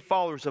 You became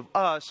followers of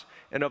us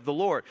and of the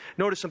Lord.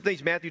 Notice some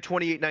things, Matthew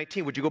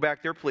 28:19. Would you go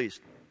back there,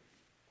 please?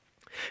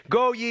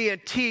 Go ye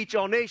and teach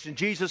all nations.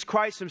 Jesus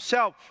Christ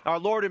Himself, our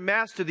Lord and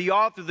Master, the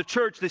author of the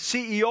church, the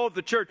CEO of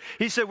the church.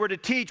 He said we're to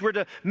teach, we're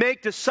to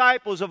make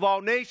disciples of all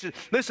nations.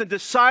 Listen,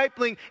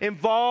 discipling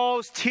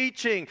involves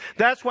teaching.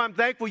 That's why I'm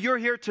thankful you're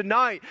here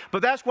tonight.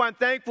 But that's why I'm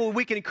thankful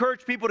we can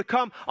encourage people to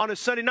come on a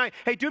Sunday night.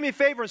 Hey, do me a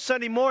favor on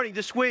Sunday morning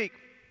this week.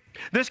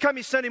 This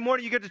coming Sunday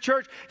morning, you get to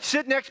church,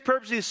 sit next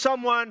purposely to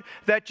someone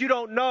that you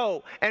don't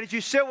know. And as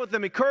you sit with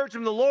them, encourage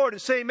them in the Lord and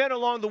say amen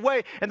along the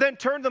way. And then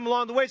turn them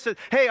along the way and say,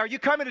 hey, are you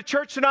coming to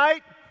church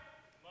tonight?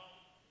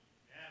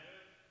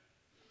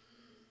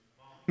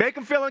 Make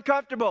them feel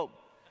uncomfortable.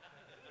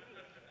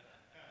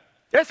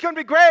 It's going to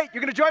be great.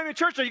 You're going to join me in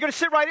church. Or you're going to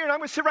sit right here and I'm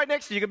going to sit right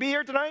next to you. You going to be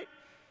here tonight?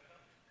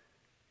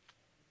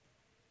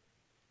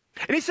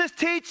 And He says,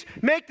 teach,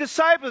 make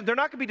disciples. They're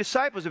not going to be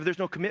disciples if there's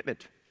no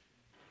commitment.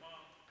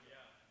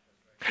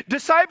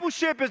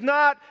 Discipleship is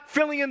not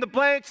filling in the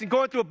blanks and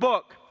going through a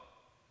book.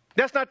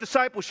 That's not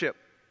discipleship.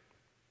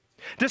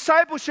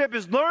 Discipleship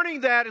is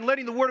learning that and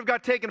letting the Word of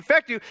God take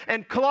effect in you.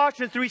 And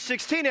Colossians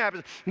 3:16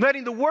 happens.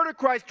 Letting the Word of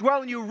Christ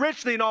dwell in you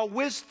richly in all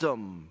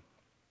wisdom.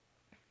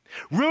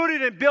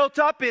 Rooted and built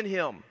up in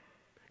Him.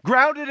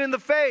 Grounded in the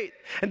faith.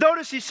 And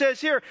notice he says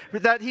here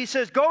that he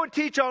says, go and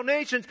teach all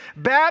nations,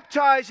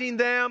 baptizing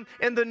them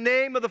in the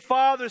name of the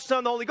Father, the Son,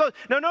 and the Holy Ghost.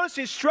 Now notice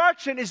the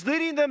instruction is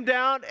leading them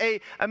down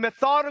a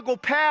methodical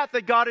path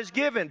that God has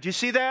given. Do you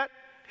see that?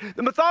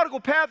 The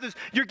methodical path is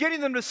you're getting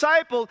them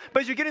discipled,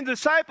 but as you're getting them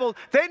discipled,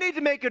 they need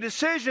to make a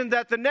decision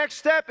that the next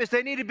step is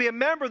they need to be a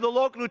member of the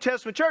local New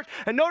Testament church.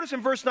 And notice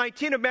in verse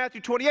 19 of Matthew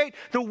 28,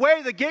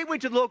 the gateway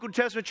to the local New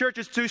Testament church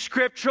is through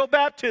scriptural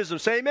baptism.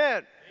 Say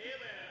amen.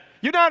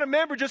 You're not a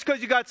member just because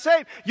you got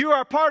saved. You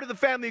are a part of the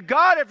family of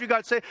God after you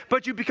got saved,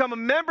 but you become a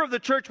member of the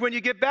church when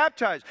you get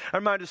baptized. I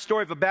remember the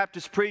story of a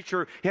Baptist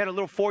preacher. He had a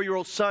little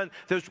 4-year-old son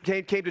that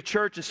came to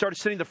church and started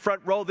sitting in the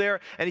front row there,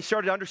 and he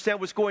started to understand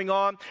what's going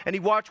on. And he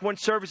watched one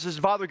service. His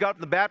father got up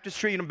in the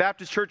baptistry, and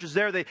Baptist churches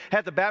there. They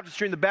had the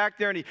baptistry in the back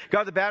there, and he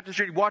got to the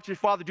baptistry. He watched his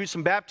father do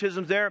some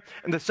baptisms there,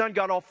 and the son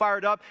got all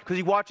fired up because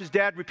he watched his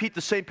dad repeat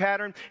the same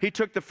pattern. He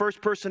took the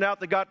first person out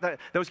that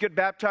was getting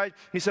baptized.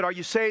 He said, "Are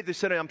you saved?" They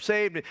said, "I'm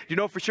saved." "Do you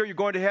know for sure you're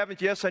going to heaven?"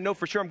 "Yes, I know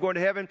for sure I'm going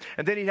to heaven."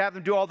 And then he'd have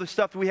them do all this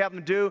stuff that we have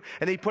them do.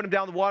 And then he'd put them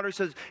down in the water.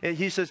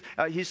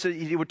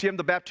 He would give them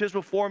the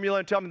baptismal formula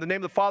and tell them in the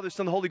name of the Father, the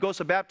Son, and the Holy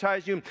Ghost, I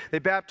baptize you. And they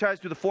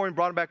baptized through the formula and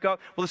brought him back up.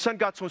 Well, the son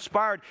got so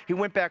inspired, he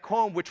went back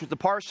home, which was the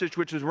parsonage,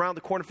 which was around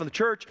the corner from the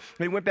church.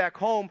 And he went back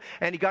home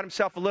and he got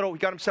himself a little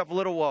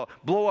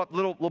blow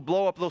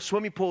up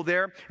swimming pool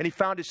there. And he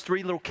found his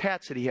 3 little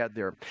cats that he had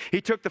there. He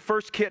took the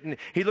first kitten.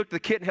 He looked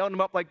at the kitten, held him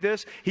up like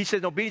this. He said,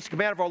 "In obedience to the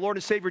command of our Lord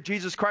and Savior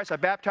Jesus Christ, I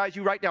baptize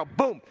you right now."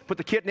 Boom! Put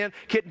the kitten in.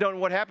 Kitten don't know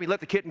what happened. He let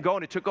the kitten go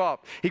and it took off.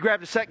 He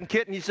grabbed the second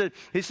kitten. He said,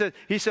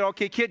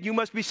 "Okay, kid, you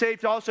must be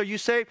saved also. Are you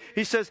saved?"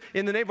 He says,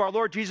 "In the name of our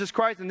Lord Jesus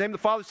Christ, in the name of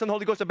the Father, Son, and the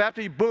Holy Ghost, I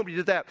baptize you." Boom! He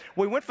did that.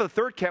 Well, he went for the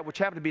third cat, which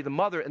happened to be the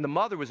mother, and the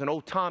mother was an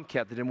old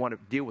tomcat that didn't want to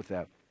deal with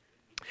that.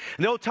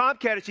 And the old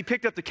tomcat, as she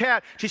picked up the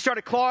cat, she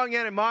started clawing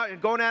at him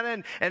and going at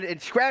it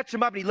and scratched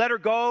him up, and he let her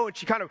go, and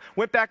she kind of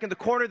went back in the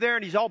corner there,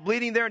 and he's all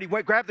bleeding there, and he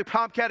grabbed the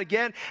tomcat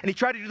again, and he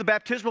tried to do the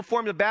baptismal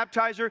formula to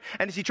baptize her,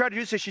 and as he tried to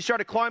do so, she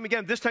started clawing him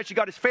again. This time she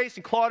got his face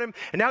and clawed him,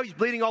 and now he's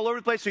bleeding all over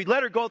the place, so he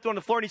let her go, throw on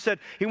the floor, and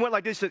he went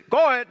like this, he said,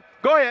 go ahead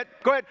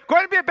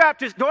and be a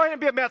Baptist, go ahead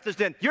and be a Methodist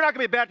then. You're not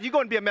going to be a Baptist, you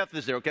go and be a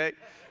Methodist there, okay?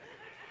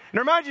 And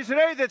I remind you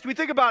today that as we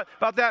think about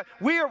that,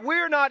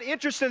 we're not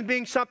interested in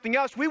being something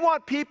else. We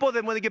want people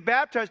that when they get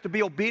baptized to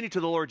be obedient to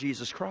the Lord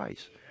Jesus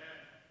Christ.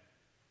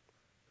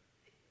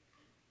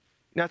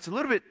 Now, it's a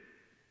little bit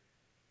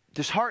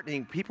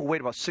disheartening. People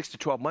wait about 6 to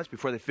 12 months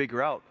before they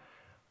figure out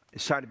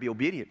it's time to be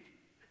obedient.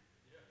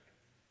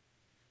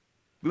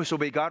 We must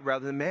obey God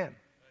rather than man.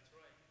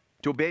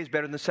 To obey is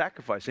better than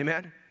sacrifice.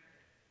 Amen?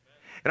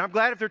 And I'm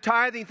glad if they're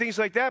tithing, things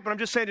like that, but I'm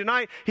just saying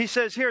tonight, he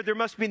says here, there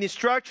must be the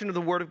instruction of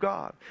the Word of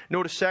God.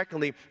 Notice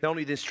secondly, not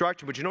only the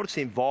instruction, but you notice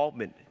the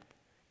involvement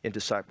in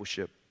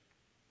discipleship.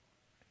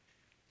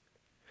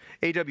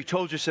 A.W.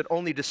 Tozer said,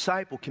 only a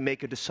disciple can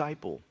make a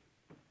disciple.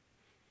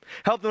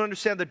 Help them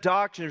understand the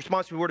doctrine and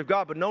responsibility of the Word of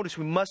God, but notice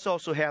we must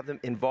also have them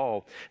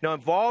involved. Now,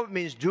 involved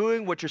means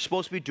doing what you're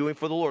supposed to be doing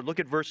for the Lord. Look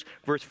at verse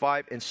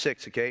 5 and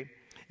 6, okay?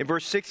 In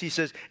verse 6, he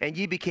says, and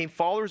ye became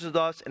followers of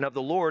us and of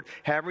the Lord,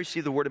 having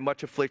received the word of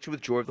much affliction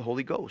with joy of the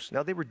Holy Ghost.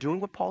 Now, they were doing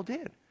what Paul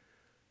did.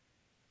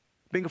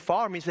 Being a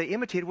follower means they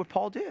imitated what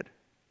Paul did.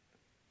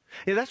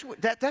 You know,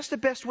 that's the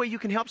best way you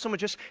can help someone.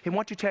 Just, hey, why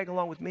don't you tag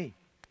along with me?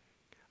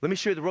 Let me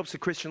show you the ropes of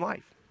Christian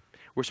life.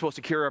 We're supposed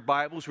to carry our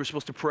Bibles. We're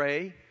supposed to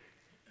pray.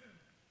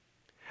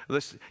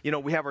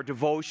 We have our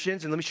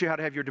devotions, and let me show you how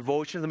to have your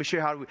devotions. Let me show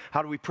you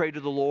how do we pray to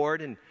the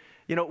Lord. And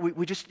you know,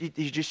 you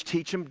just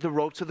teach them the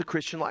ropes of the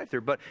Christian life there.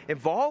 But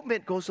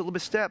involvement goes a little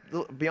bit step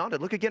beyond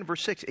it. Look again,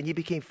 verse 6. And ye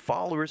became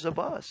followers of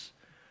us.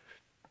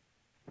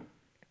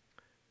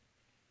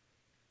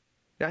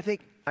 Now, I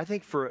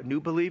think for a new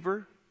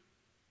believer,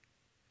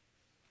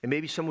 and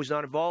maybe someone who's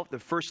not involved, the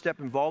first step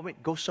of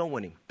involvement, go soul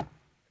winning. That's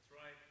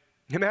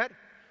right. Amen?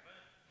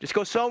 Just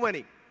go soul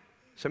winning.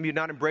 Some of you are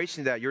not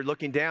embracing that. You're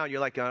looking down.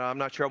 You're like, I'm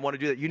not sure I want to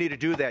do that. You need to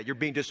do that. You're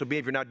being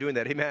disobedient if you're not doing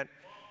that. Amen?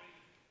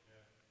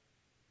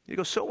 You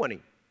go soul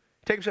winning.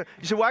 You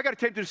say, well, I got to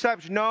take them to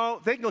discipleship.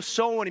 No, they can go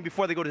soul winning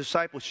before they go to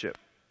discipleship.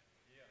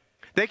 Yeah.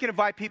 They can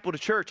invite people to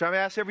church. I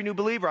asked every new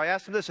believer, I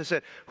asked them this. I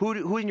said,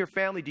 who in your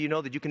family do you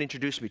know that you can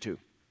introduce me to?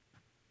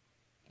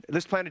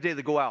 Let's plan a day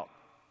to go out.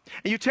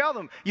 And you tell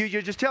them, you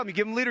just tell them, you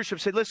give them leadership.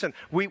 Say, listen,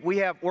 we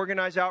have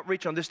organized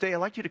outreach on this day. I'd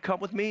like you to come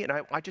with me. And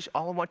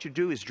all I want you to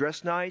do is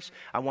dress nice.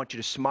 I want you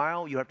to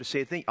smile. You don't have to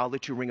say a thing. I'll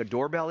let you ring a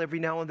doorbell every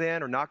now and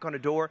then or knock on a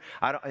door.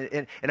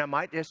 And I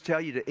might just tell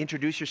you to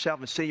introduce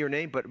yourself and say your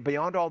name. But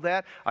beyond all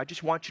that, I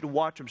just want you to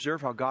watch,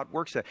 observe how God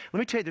works that. Let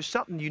me tell you, there's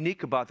something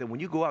unique about that. When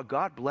you go out,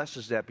 God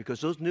blesses that because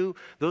those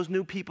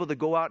new people that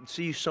go out and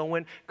see you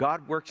sowing,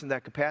 God works in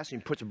that capacity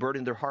and puts a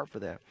burden in their heart for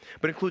that.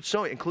 But it includes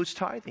sowing, includes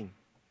tithing.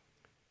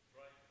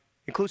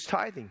 Includes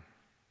tithing.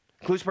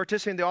 Includes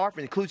participating in the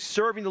offering, includes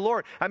serving the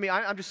Lord. I mean,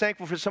 I'm just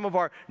thankful for some of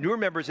our newer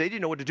members. They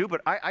didn't know what to do, but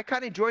I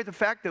kind of enjoy the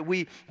fact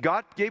that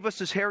God gave us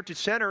this Heritage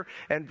Center,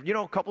 and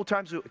a couple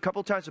times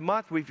a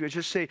month, we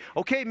just say,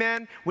 okay,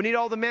 man, we need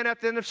all the men at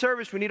the end of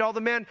service. We need all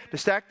the men to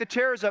stack the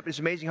chairs up. It's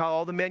amazing how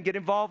all the men get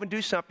involved and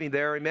do something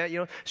there,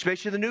 amen.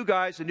 Especially the new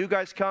guys. The new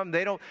guys come,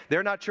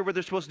 they're not sure what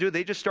they're supposed to do.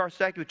 They just start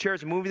stacking the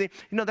chairs and moving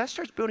things. That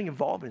starts building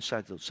involvement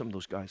inside some of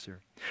those guys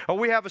there. Or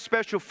we have a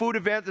special food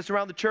event that's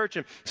around the church,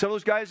 and some of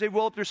those guys, they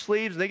roll up their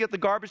sleeves and they get the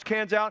garbage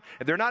cans out.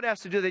 If they're not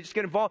asked to do it, they just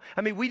get involved.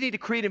 I mean, we need to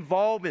create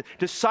involvement.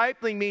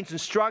 Discipling means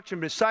instruction,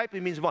 but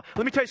discipling means involvement.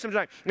 Let me tell you something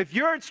tonight. If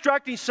you're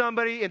instructing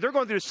somebody and they're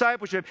going through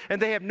discipleship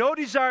and they have no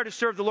desire to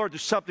serve the Lord,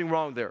 there's something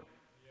wrong there.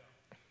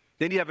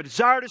 They need to have a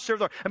desire to serve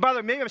the Lord. And by the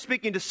way, maybe I'm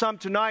speaking to some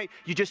tonight,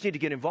 you just need to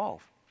get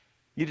involved.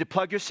 You need to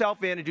plug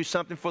yourself in and do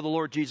something for the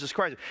Lord Jesus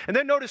Christ. And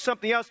then notice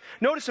something else.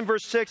 Notice in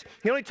verse 6,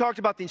 he only talked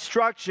about the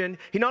instruction.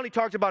 He not only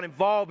talked about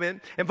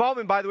involvement.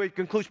 Involvement, by the way,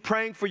 includes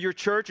praying for your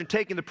church and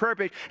taking the prayer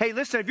page. Hey,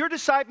 listen, if you're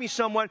discipling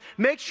someone,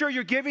 make sure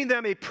you're giving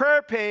them a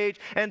prayer page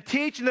and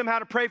teaching them how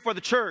to pray for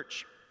the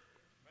church.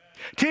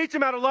 Amen. Teach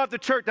them how to love the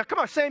church. Now, come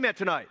on, say amen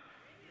tonight.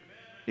 Amen.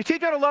 You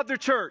teach them how to love their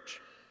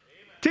church.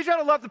 Amen. Teach them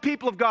how to love the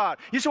people of God.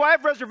 You say, well, I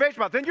have reservation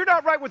about it. Then you're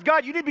not right with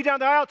God. You need to be down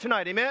the aisle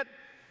tonight. Amen.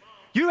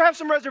 You have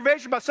some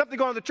reservation about something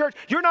going on in the church.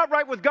 You're not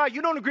right with God.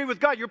 You don't agree with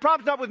God. Your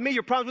problem's not with me.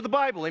 Your problem's with the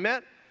Bible.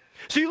 Amen?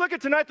 So you look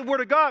at tonight the Word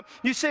of God.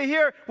 You say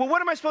here, well,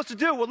 what am I supposed to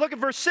do? Well, look at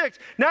verse 6.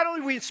 Not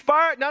only do we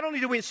inspire, not only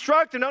do we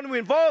instruct, and not only do we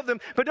involve them,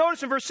 but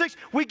notice in verse 6,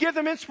 we give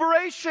them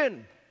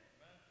inspiration.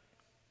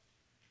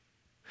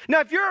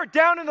 Now, if you're a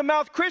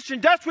down-in-the-mouth Christian,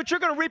 that's what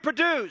you're going to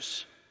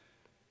reproduce.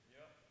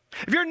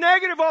 If you're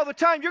negative all the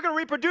time, you're going to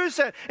reproduce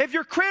that. If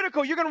you're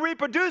critical, you're going to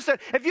reproduce that.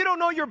 If you don't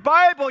know your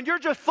Bible and you're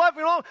just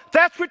fluffing along,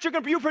 that's what you're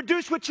going to be. You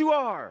produce what you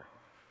are.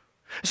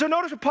 So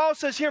notice what Paul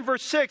says here in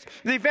verse 6.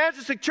 The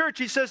Evangelistic Church,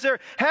 he says there,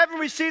 having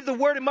received the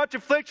word in much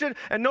affliction,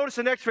 and notice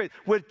the next phrase,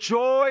 with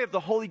joy of the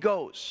Holy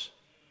Ghost.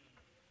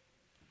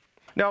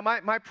 Now,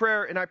 my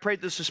prayer, and I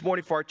prayed this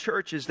morning for our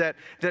church, is that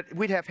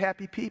we'd have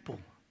happy people.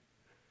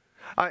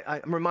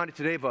 I'm reminded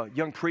today of a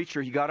young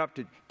preacher. He got up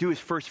to do his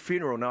first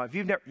funeral. Now, if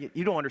you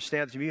don't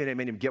understand this, you may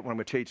even get what I'm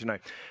going to tell you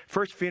tonight.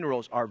 First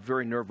funerals are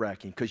very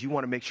nerve-wracking because you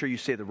want to make sure you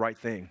say the right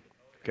thing.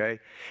 Okay?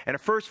 And a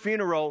first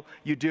funeral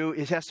you do,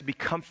 it has to be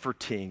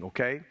comforting,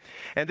 okay?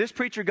 And this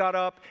preacher got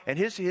up, and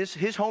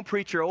his home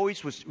preacher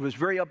always was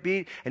very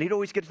upbeat, and he'd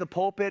always get to the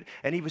pulpit,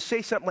 and he would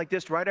say something like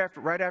this right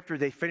after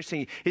they finished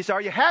singing. He said,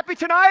 "Are you happy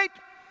tonight?"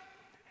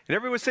 And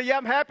everyone would say, "Yeah,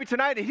 I'm happy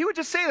tonight." And he would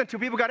just say that until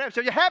people got up.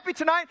 So, "Are you happy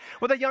tonight?"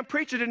 Well, that young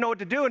preacher didn't know what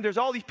to do, and there's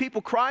all these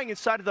people crying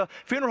inside of the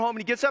funeral home,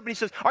 and he gets up and he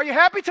says, "Are you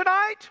happy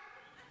tonight?"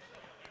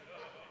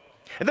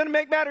 And then to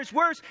make matters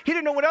worse, he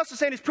didn't know what else to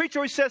say, and his preacher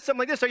always says something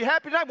like this: "Are you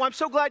happy tonight?" "Well, I'm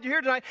so glad you're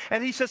here tonight."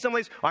 And he says something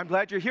like this: "I'm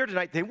glad you're here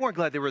tonight." They weren't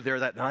glad they were there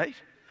that night.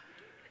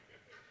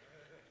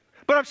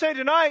 But I'm saying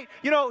tonight,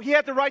 he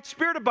had the right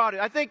spirit about it.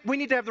 I think we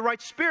need to have the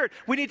right spirit.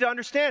 We need to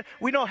understand,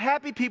 we know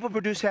happy people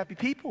produce happy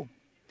people.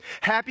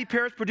 Happy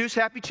parents produce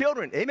happy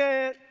children.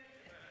 Amen.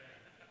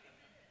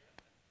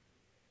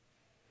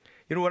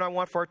 You know what I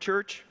want for our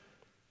church?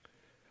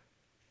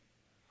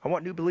 I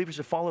want new believers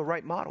to follow the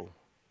right model.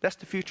 That's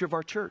the future of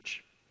our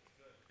church.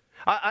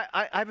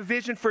 I have a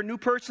vision for a new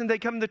person. They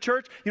come to the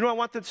church. You know what I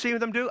want to see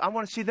them do? I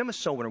want to see them a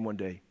soul winner one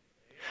day.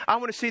 I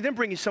want to see them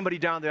bringing somebody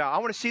down the aisle. I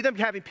want to see them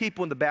having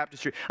people in the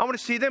baptistry. I want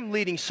to see them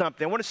leading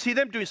something. I want to see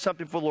them doing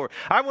something for the Lord.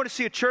 I want to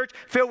see a church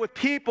filled with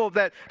people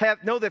that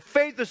know that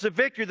faith is the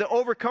victory that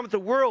overcomes the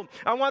world.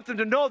 I want them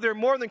to know they're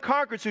more than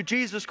conquerors through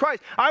Jesus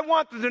Christ. I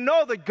want them to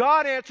know that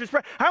God answers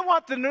prayer. I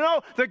want them to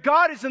know that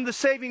God is in the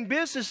saving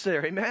business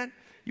there. Amen?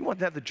 You want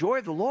to have the joy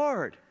of the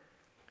Lord.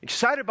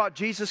 Excited about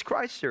Jesus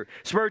Christ here.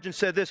 Spurgeon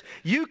said this: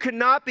 "You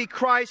cannot be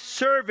Christ's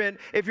servant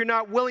if you're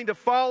not willing to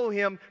follow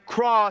him,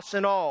 cross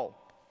and all."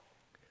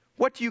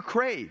 What do you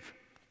crave?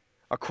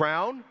 A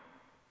crown?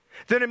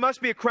 Then it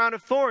must be a crown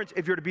of thorns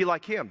if you're to be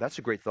like him. That's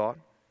a great thought.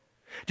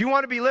 Do you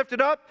want to be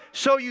lifted up?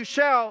 So you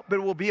shall, but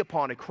it will be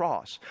upon a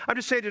cross. I'm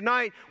just saying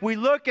tonight, we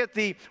look at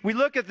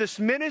this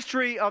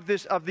ministry of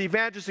the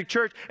Evangelistic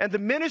Church, and the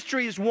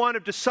ministry is one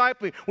of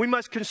discipling. We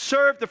must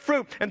conserve the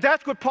fruit. And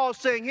that's what Paul's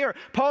saying here.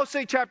 Paul's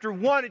saying chapter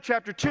 1 and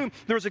chapter 2,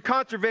 there was a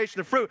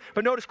conservation of fruit.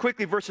 But notice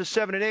quickly verses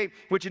 7 and 8,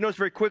 which you notice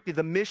very quickly,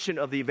 the mission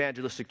of the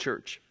Evangelistic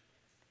Church.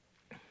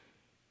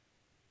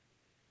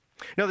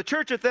 Now, the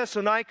church at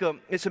Thessalonica,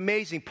 it's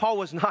amazing. Paul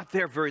was not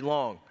there very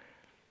long.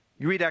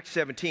 You read Acts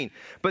 17.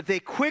 But they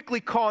quickly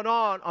caught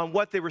on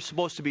what they were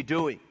supposed to be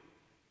doing.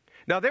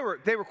 Now, they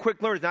were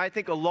quick learners. Now, I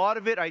think a lot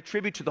of it I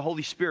attribute to the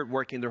Holy Spirit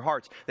working in their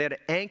hearts. They had an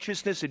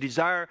anxiousness, a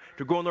desire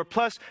to grow in the Lord.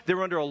 Plus, they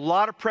were under a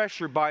lot of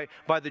pressure by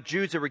the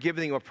Jews that were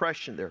giving them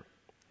oppression there.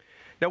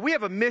 Now, we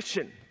have a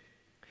mission.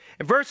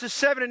 And verses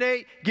 7 and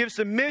 8 gives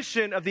the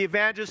mission of the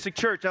Evangelistic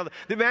Church. Now,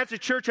 the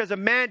Evangelistic Church has a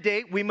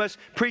mandate. We must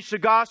preach the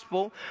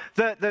gospel.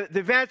 The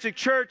Evangelistic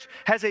Church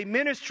has a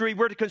ministry.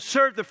 We're to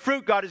conserve the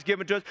fruit God has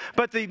given to us.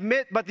 But the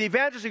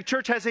Evangelistic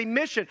Church has a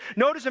mission.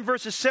 Notice in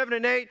verses 7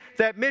 and 8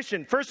 that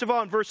mission. First of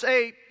all, in verse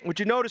 8, would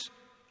you notice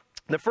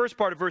The first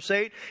part of verse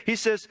 8, he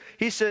says,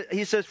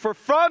 for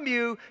from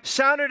you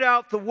sounded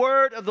out the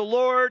word of the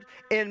Lord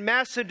in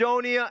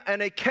Macedonia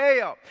and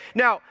Achaia.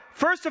 Now,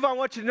 first of all, I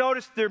want you to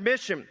notice their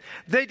mission.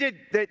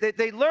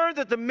 They learned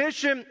that the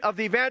mission of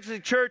the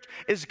Evangelistic Church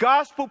is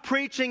gospel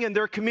preaching in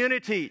their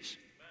communities.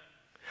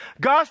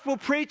 Gospel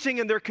preaching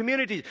in their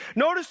communities.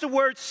 Notice the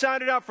word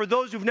sounded out for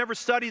those who've never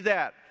studied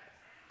that.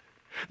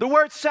 The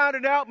word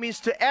sounded out means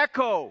to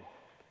echo.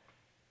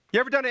 You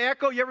ever done an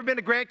echo? You ever been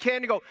to Grand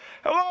Canyon and go,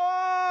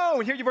 hello,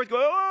 and hear your voice go,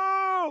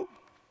 hello?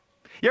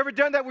 You ever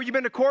done that where you've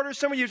been to quarters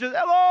somewhere, you just,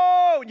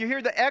 hello, and you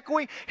hear the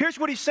echoing? Here's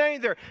what he's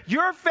saying there.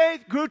 Your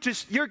faith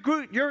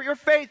your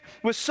faith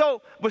was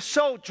so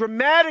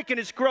dramatic in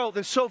its growth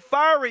and so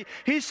fiery.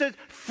 He says,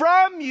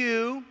 from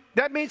you,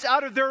 that means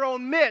out of their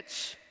own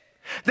midst.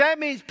 That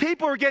means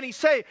people are getting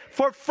saved.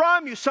 For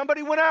from you,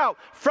 somebody went out.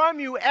 From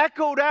you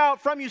echoed out.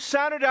 From you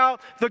sounded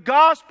out the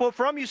gospel.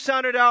 From you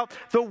sounded out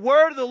the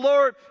word of the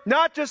Lord,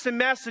 not just in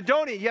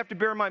Macedonia. You have to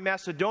bear in mind,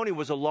 Macedonia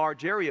was a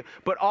large area,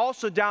 but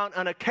also down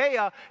on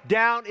Achaia,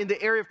 down in the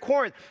area of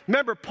Corinth.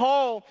 Remember,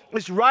 Paul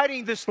is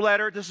writing this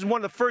letter. This is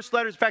one of the first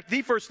letters. In fact,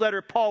 the first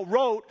letter Paul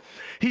wrote.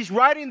 He's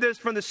writing this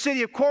from the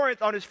city of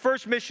Corinth on his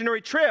first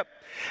missionary trip.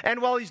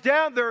 And while he's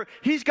down there,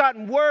 he's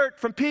gotten word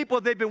from people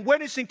they've been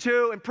witnessing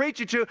to and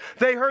preaching to.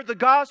 They heard the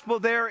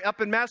gospel there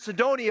up in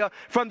Macedonia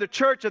from the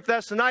church of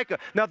Thessalonica.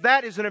 Now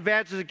that is an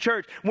evangelistic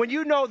church. When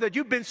you know that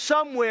you've been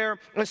somewhere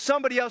and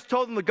somebody else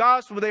told them the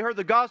gospel, they heard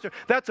the gospel,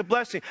 that's a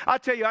blessing. I'll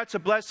tell you, that's a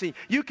blessing.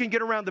 You can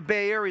get around the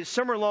Bay Area.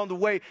 Somewhere along the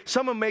way,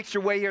 someone makes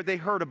their way here. They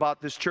heard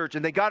about this church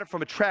and they got it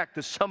from a tract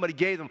that somebody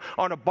gave them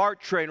on a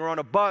BART train or on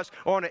a bus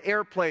or on an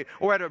airplane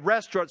or at a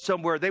restaurant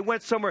somewhere. They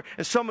went somewhere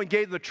and someone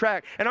gave them the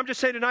tract. And I'm just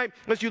saying tonight,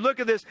 as you look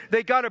at this,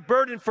 they got a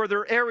burden for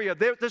their area.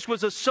 This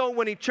was a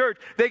soul-winning church.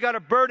 They got a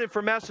burden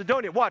for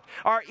Macedonia. Watch,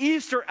 our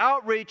Easter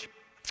outreach,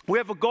 we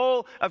have a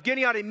goal of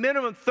getting out a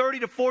minimum 30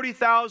 to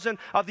 40,000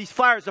 of these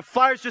flyers. The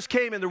flyers just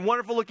came in. They're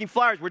wonderful looking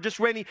flyers. We're just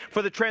waiting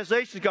for the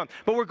translation to come.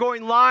 But we're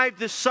going live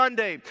this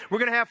Sunday. We're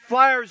going to have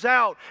flyers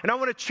out. And I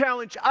want to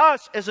challenge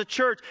us as a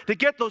church to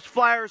get those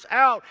flyers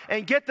out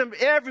and get them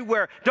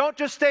everywhere. Don't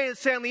just stay in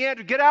San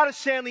Leandro. Get out of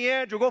San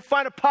Leandro. Go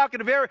find a pocket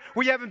of area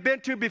where you haven't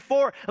been to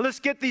before. And let's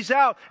get these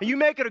out. And you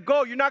make it a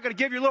goal. You're not going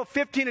to give your little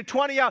 15 and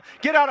 20 out.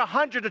 Get out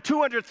 100 to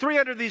 200,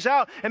 300 of these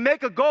out and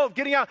make a goal of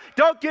getting out.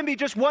 Don't give me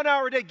just 1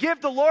 hour a day. Give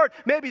the Lord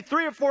maybe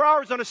 3 or 4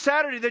 hours on a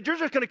Saturday that you're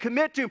just going to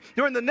commit to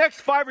during the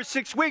next 5 or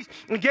 6 weeks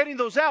and getting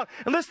those out.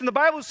 And listen, the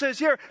Bible says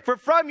here, for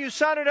from you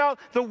sounded out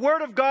the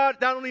word of God,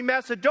 not only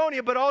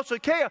Macedonia, but also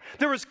Achaia.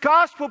 There was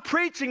gospel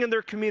preaching in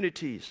their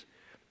communities.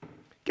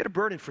 Get a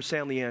burden for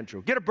San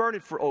Leandro. Get a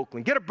burden for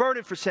Oakland. Get a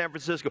burden for San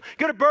Francisco.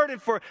 Get a burden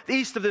for the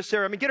east of this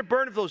area. Get a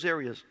burden for those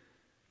areas.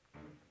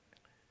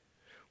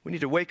 We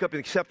need to wake up and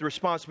accept the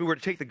responsibility. We're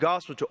to take the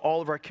gospel to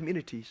all of our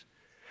communities.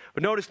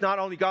 But notice not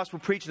only gospel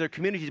preaching in their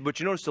communities, but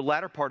you notice the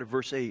latter part of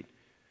verse 8.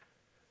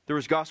 There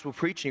was gospel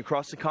preaching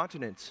across the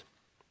continents.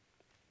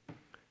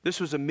 This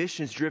was a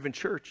missions-driven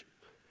church.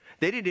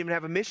 They didn't even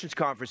have a missions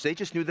conference. They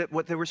just knew that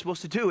what they were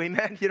supposed to do.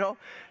 Amen?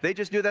 They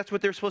just knew that's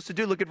what they were supposed to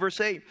do. Look at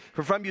verse 8.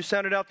 For from you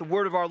sounded out the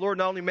word of our Lord,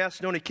 not only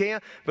Macedonia and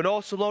Achaia, but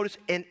also, notice,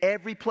 in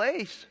every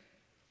place.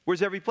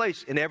 Where's every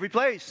place? In every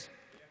place.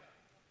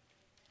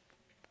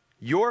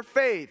 Your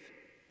faith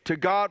to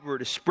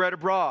Godward is spread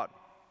abroad.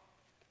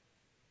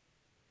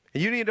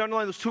 And you need to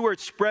underline those two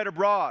words, spread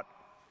abroad.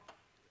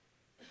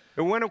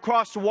 It went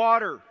across the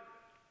water.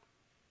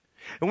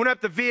 It went up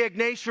the Via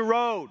Ignatia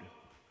Road.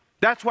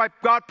 That's why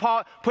God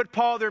put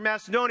Paul there in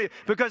Macedonia,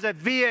 because that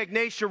Via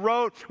Ignatia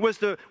Road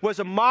was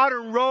a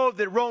modern road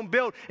that Rome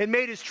built and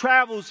made his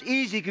travels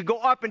easy. He could go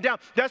up and down.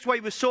 That's why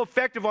he was so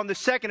effective on the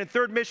second and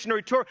third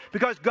missionary tour,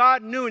 because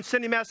God knew in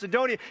sending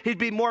Macedonia, he'd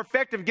be more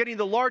effective getting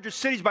the larger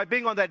cities by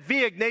being on that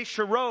Via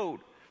Ignatia Road.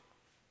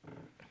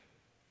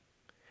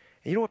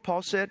 And you know what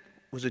Paul said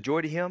was a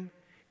joy to him?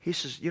 He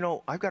says,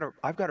 I've got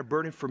a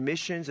burden for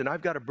missions, and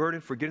I've got a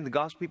burden for getting the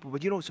gospel people,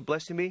 but you know what's a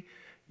blessing to me?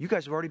 You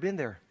guys have already been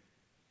there.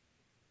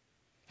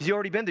 He's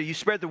already been there. You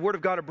spread the word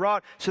of God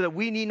abroad so that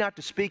we need not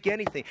to speak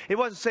anything. It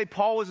wasn't saying,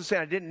 Paul wasn't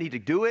saying I didn't need to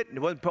do it. He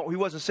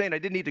wasn't saying I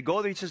didn't need to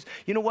go there. He says,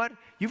 you know what?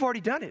 You've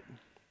already done it.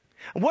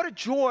 And what a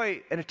joy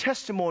and a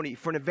testimony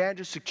for an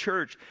evangelistic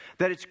church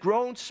that it's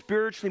grown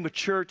spiritually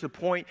mature to the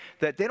point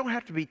that they don't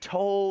have to be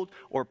told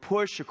or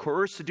pushed or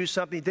coerced to do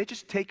something. They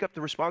just take up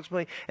the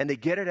responsibility and they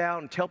get it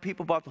out and tell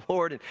people about the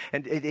Lord,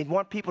 and they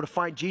want people to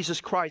find Jesus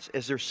Christ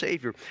as their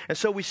Savior. And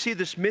so we see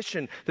this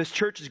mission, this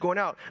church is going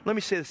out. Let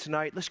me say this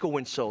tonight. Let's go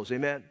win souls.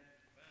 Amen?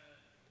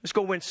 Let's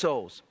go win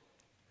souls.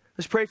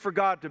 Let's pray for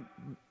God to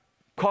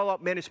call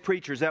out men as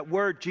preachers. That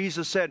word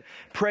Jesus said,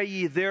 pray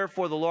ye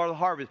therefore the Lord of the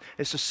harvest.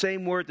 It's the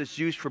same word that's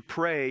used for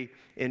pray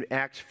in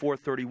Acts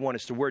 4:31.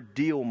 It's the word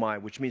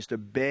diomai, which means to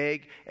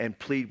beg and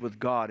plead with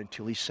God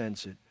until He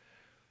sends it.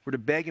 We're to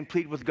beg and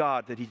plead with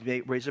God that He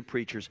may raise up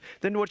preachers.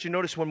 Then I want you to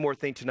notice one more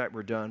thing tonight.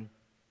 We're done.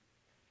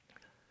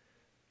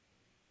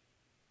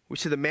 We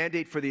see the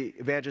mandate for the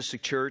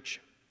evangelistic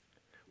church.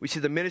 We see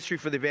the ministry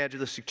for the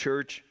evangelistic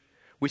church.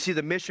 We see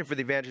the mission for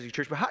the evangelistic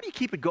church. But how do you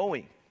keep it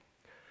going?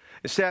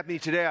 The staff meeting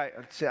today,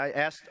 I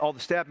asked all the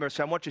staff members,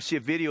 I want you to see a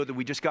video that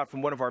we just got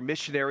from one of our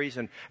missionaries,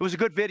 and it was a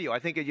good video. I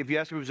think if you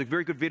ask me, it was a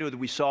very good video that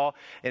we saw,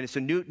 and it's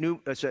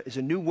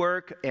a new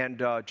work,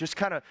 and just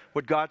kind of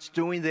what God's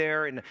doing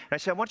there. And I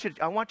said,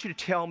 I want you to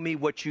tell me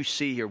what you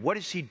see here. What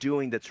is He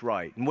doing that's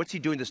right, and what's He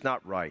doing that's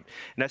not right?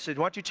 And I said, I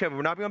want you to tell me.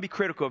 We're not going to be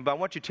critical, but I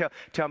want you to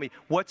tell me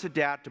what's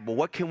adaptable.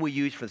 What can we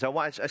use for this?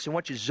 I said, I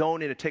want you to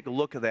zone in and take a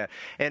look at that.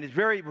 And it's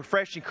very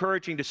refreshing,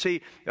 encouraging to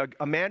see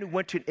a man who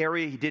went to an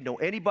area he didn't know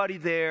anybody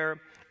there.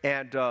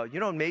 And,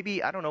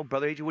 maybe, I don't know,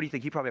 Brother AJ, what do you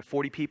think? He probably had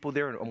 40 people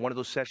there on one of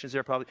those sessions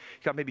there, probably.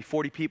 He got maybe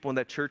 40 people in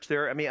that church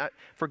there. I mean,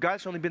 for a guy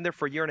that's only been there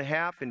for a year and a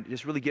half and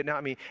just really getting out,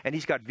 I mean, and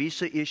he's got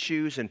visa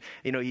issues and,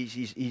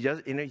 he's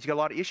got a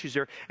lot of issues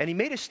there. And he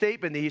made a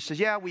statement that he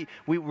says, yeah, we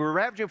were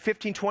averaging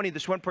 15, 20 in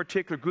this one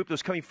particular group that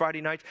was coming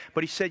Friday nights.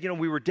 But he said,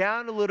 we were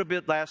down a little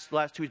bit last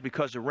 2 weeks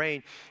because of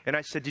rain. And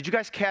I said, did you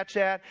guys catch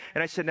that?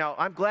 And I said, now,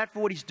 I'm glad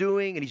for what he's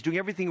doing, and he's doing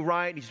everything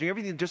right, and he's doing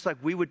everything just like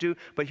we would do.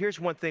 But here's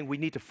one thing we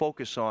need to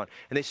focus on.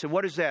 And they said,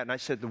 what is that? And I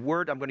said, the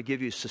word I'm going to give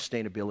you is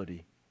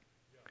sustainability.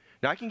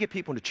 Now, I can get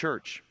people into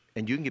church,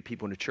 and you can get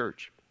people into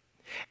church.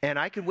 And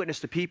I can witness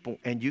to people,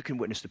 and you can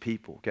witness to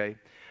people, okay?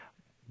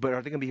 But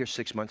are they going to be here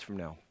 6 months from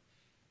now?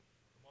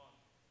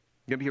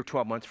 You're going to be here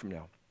 12 months from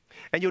now.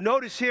 And you'll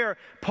notice here,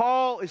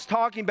 Paul is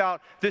talking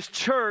about this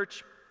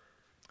church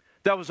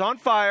that was on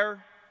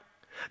fire,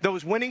 that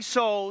was winning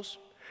souls,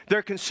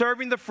 they're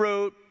conserving the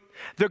fruit,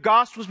 their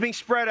gospel's being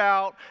spread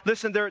out.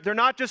 Listen, they're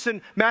not just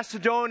in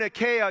Macedonia,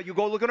 Achaia. You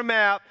go look at a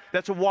map.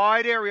 That's a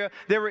wide area.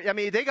 They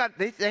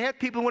had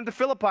people who went to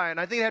Philippi, and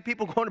I think they had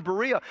people going to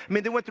Berea. I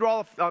mean, they went through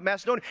all of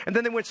Macedonia, and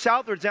then they went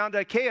southwards down to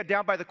Achaia,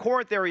 down by the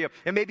Corinth area,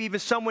 and maybe even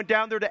some went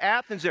down there to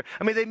Athens there.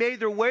 I mean, they made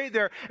their way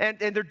there, and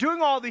they're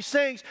doing all these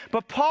things.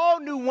 But Paul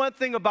knew one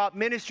thing about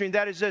ministry, and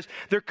that is this: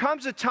 there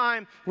comes a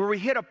time where we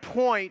hit a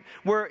point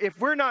where if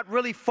we're not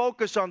really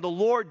focused on the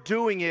Lord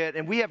doing it,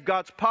 and we have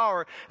God's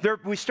power,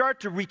 we start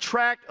to retract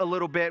a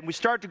little bit, and we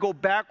start to go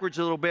backwards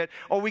a little bit,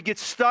 or we get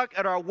stuck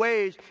at our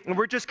ways, and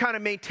we're just kind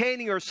of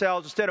maintaining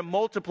ourselves instead of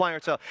multiplying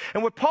ourselves.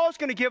 And what Paul's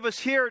going to give us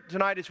here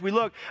tonight as we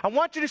look, I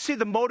want you to see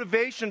the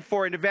motivation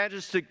for an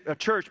evangelistic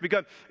church,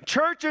 because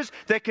churches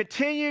that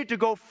continue to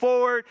go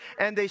forward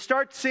and they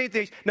start seeing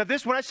things. Now,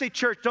 when I say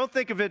church, don't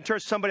think of it in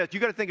terms of somebody else. You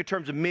got to think in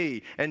terms of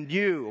me and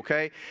you,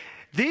 okay?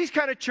 These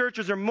kind of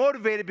churches are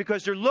motivated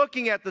because they're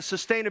looking at the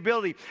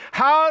sustainability.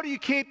 How do you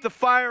keep the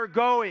fire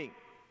going?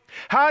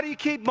 How do you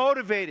keep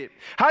motivated?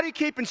 How do you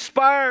keep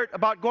inspired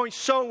about going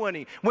soul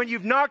winning when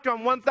you've knocked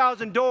on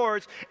 1,000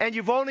 doors and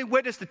you've only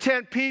witnessed to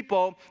 10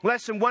 people,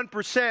 less than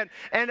 1%,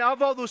 and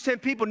of all those 10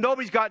 people,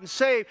 nobody's gotten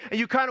saved, and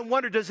you kind of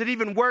wonder, does it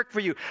even work for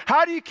you?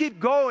 How do you keep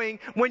going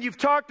when you've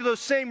talked to those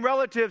same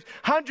relatives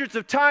hundreds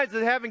of times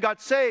that haven't got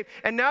saved,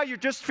 and now you're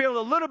just feeling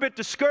a little bit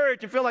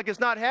discouraged and feel like it's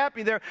not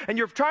happening there, and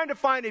you're trying to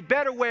find a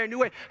better way, a new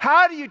way?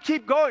 How do you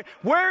keep going?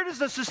 Where does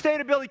the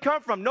sustainability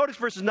come from? Notice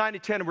verses 9 to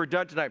 10, and we're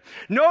done tonight.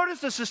 Notice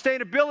the sustainability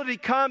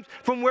comes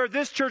from where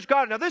this church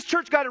got it. Now, this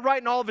church got it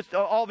right in all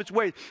of its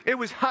ways. It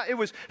was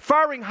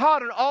firing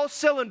hot on all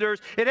cylinders.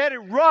 It had it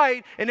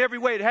right in every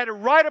way. It had it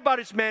right about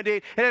its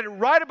mandate. It had it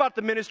right about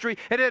the ministry.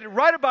 It had it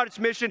right about its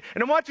mission.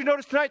 And I want you to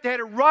notice tonight they had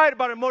it right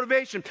about their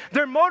motivation.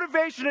 Their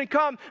motivation didn't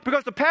come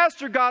because the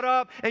pastor got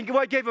up and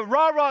gave a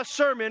rah-rah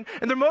sermon.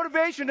 And their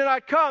motivation did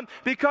not come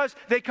because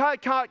they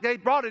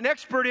brought an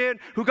expert in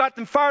who got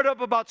them fired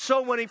up about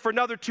soul winning for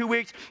another 2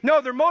 weeks.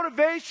 No, their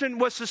motivation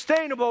was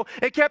sustainable.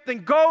 It kept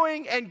them going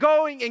and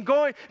going and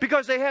going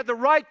because they had the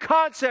right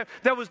concept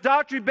that was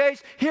doctrine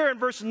based. Here in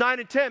verses 9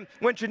 and 10,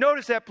 wouldn't you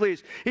notice that,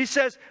 please? He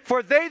says,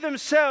 for they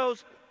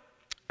themselves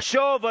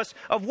show of us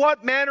of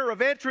what manner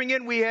of entering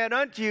in we had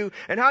unto you,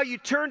 and how you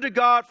turned to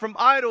God from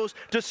idols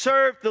to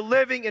serve the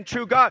living and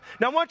true God.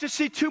 Now I want you to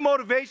see two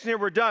motivations here.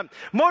 We're done.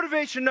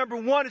 Motivation number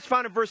one is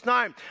found in verse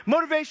 9.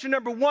 Motivation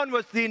number one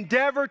was the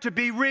endeavor to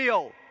be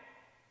real.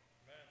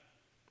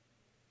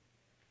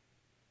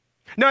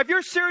 Now, if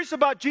you're serious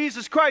about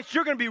Jesus Christ,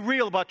 you're going to be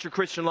real about your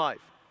Christian life.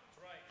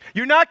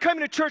 You're not coming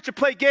to church to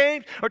play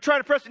games or trying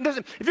to press.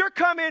 Listen, if you're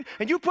coming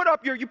and you put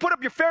up your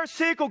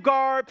Pharisaical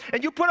garb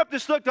and you put up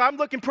this look that I'm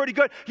looking pretty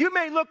good, you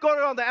may look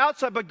good on the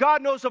outside, but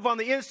God knows if on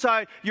the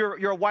inside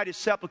you're a white as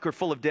sepulcher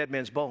full of dead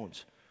men's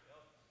bones.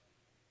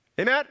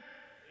 Amen?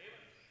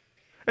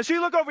 And so you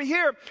look over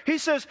here, he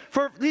says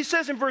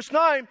in verse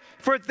 9,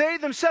 for they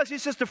themselves, he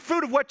says, the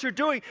fruit of what you're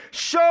doing,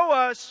 show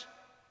us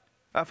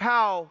of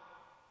how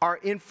our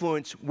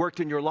influence worked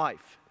in your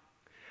life.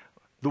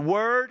 The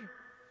Word,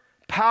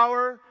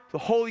 power, the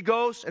Holy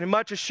Ghost, and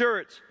much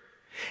assurance.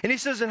 And he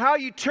says, and how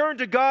you turn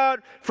to God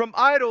from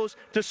idols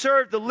to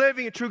serve the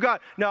living and true God.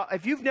 Now,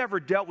 if you've never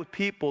dealt with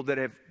people that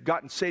have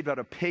gotten saved out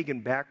of pagan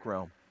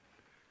background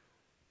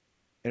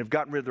and have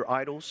gotten rid of their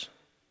idols,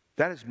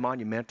 that is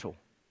monumental.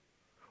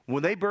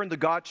 When they burn the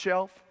God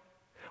shelf,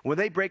 When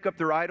they break up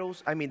their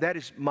idols, I mean, that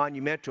is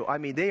monumental. I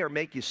mean, they are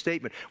making a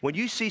statement. When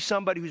you see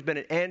somebody who's been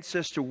an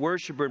ancestor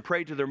worshiper and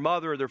prayed to their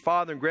mother or their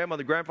father and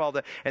grandmother,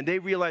 grandfather, and they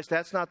realize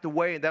that's not the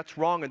way and that's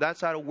wrong and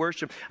that's out of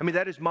worship, I mean,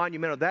 that is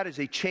monumental. That is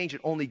a change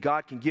that only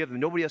God can give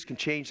them. Nobody else can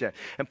change that.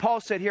 And Paul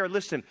said here,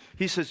 listen,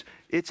 he says,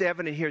 it's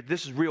evident here,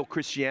 this is real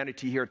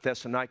Christianity here at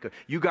Thessalonica.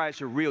 You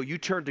guys are real. You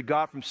turned to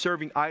God from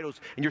serving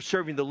idols and you're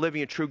serving the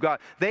living and true God.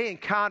 They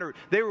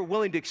were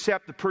willing to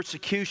accept the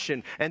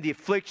persecution and the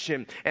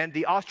affliction and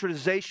the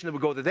ostracization that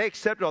would go there. They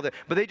accepted all that,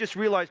 but they just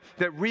realized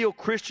that real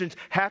Christians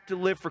have to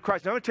live for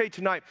Christ. Now, I'm going to tell you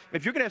tonight,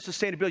 if you're going to have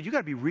sustainability, you've got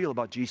to be real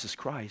about Jesus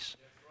Christ.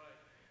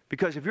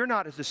 Because if you're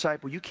not a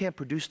disciple, you can't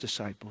produce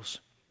disciples.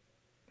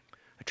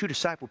 A true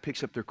disciple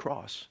picks up their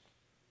cross.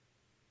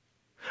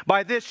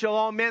 By this shall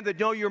all men that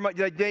know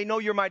they know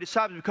you're my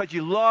disciples, because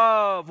you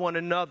love one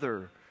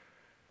another.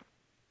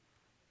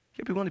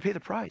 You'll be willing to pay the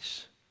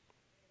price.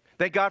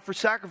 Thank God for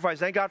sacrifice.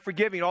 Thank God for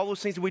giving. All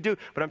those things that we do.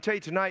 But I'm telling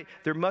you tonight,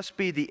 there must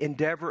be the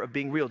endeavor of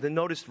being real. Then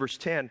notice verse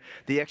 10,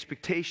 the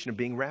expectation of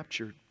being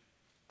raptured.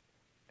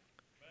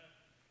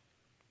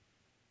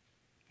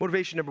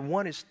 Motivation number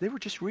one is they were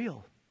just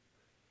real.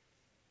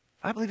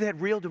 I believe they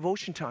had real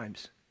devotion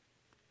times.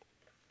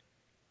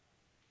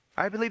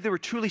 I believe they were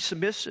truly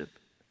submissive.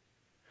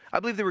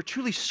 I believe they were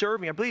truly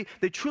serving. I believe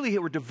they truly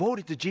were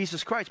devoted to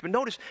Jesus Christ. But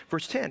notice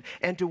verse 10,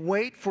 and to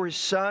wait for his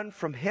Son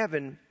from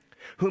heaven,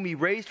 whom he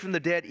raised from the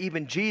dead,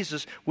 even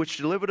Jesus, which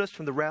delivered us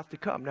from the wrath to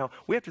come. Now,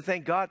 we have to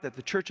thank God that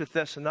the church of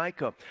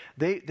Thessalonica,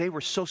 they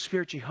were so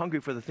spiritually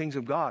hungry for the things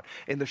of God.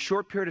 In the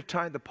short period of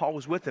time that Paul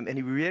was with them, and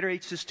he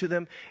reiterates this to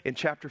them in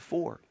chapter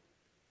 4.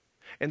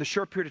 In the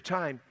short period of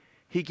time,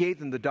 he gave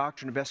them the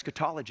doctrine of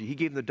eschatology. He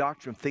gave them the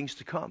doctrine of things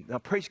to come. Now,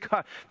 praise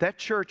God, that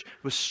church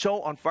was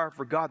so on fire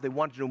for God. They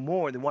wanted to know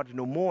more, and they wanted to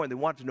know more, and they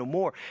wanted to know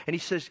more. And he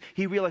says,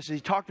 he realizes,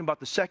 he talked about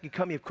the second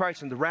coming of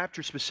Christ and the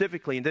rapture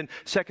specifically. And then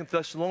 2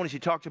 Thessalonians, he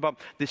talked about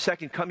the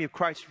second coming of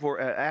Christ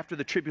after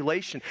the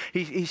tribulation.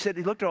 He said,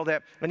 he looked at all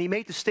that, and he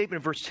made the statement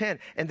in verse 10,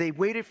 and they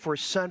waited for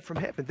his Son from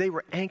heaven. They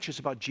were anxious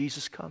about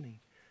Jesus coming.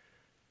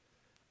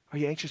 Are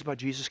you anxious about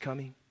Jesus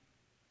coming?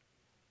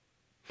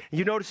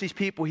 You notice these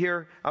people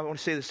here, I want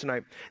to say this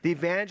tonight. The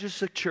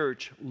Evangelistic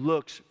Church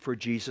looks for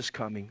Jesus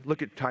coming.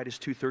 Look at Titus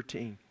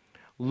 2:13.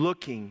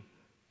 Looking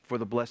for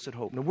the blessed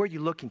hope. Now, where are you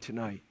looking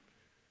tonight?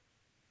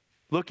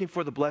 Looking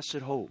for the blessed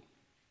hope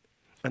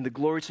and the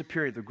glorious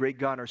appearing of the great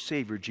God and our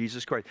Savior,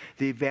 Jesus Christ.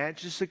 The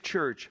Evangelistic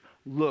Church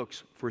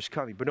looks for his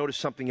coming. But notice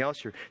something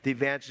else here. The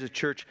Evangelistic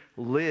Church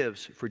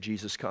lives for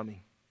Jesus'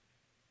 coming.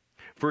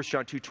 1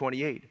 John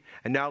 2:28.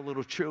 And now,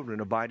 little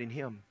children, abide in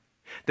him.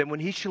 Then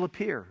when he shall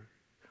appear,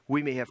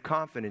 we may have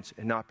confidence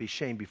and not be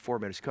ashamed before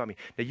him at his coming.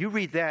 Now you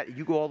read that,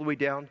 you go all the way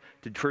down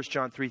to 1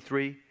 John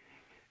 3:3.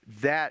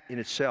 That in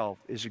itself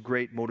is a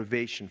great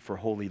motivation for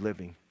holy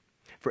living.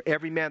 For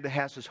every man that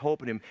has his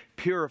hope in him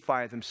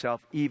purifieth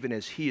himself even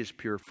as he is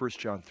pure. 1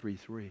 John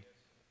 3:3.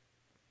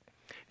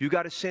 If you've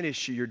got a sin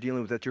issue you're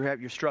dealing with, that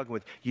you're struggling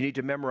with, you need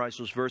to memorize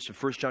those verses.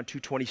 1 John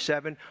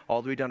 2:27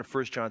 all the way down to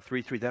 1 John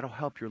 3:3. That'll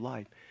help your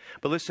life.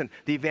 But listen,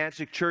 the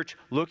Evangelistic Church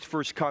looks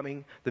for his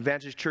coming. The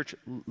Evangelistic Church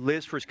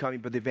lives for his coming.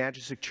 But the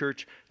Evangelistic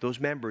Church,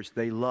 those members,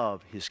 they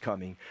love his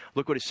coming.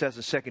 Look what it says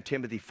in 2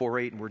 Timothy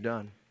 4:8, and we're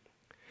done.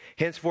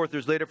 Henceforth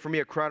there's laid up for me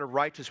a crown of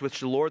righteousness, which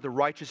the Lord, the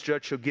righteous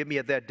judge, shall give me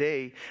at that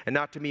day, and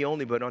not to me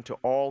only, but unto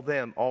all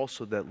them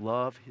also that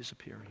love his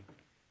appearing.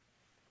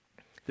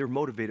 They're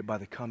motivated by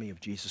the coming of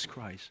Jesus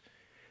Christ.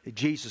 That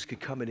Jesus could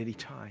come at any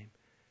time.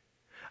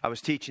 I was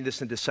teaching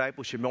this in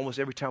discipleship. Almost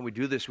every time we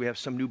do this, we have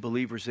some new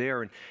believers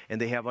there,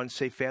 and they have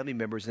unsafe family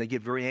members, and they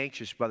get very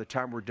anxious. By the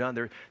time we're done,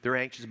 they're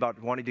anxious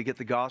about wanting to get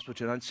the gospel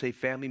to an unsafe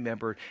family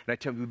member. And I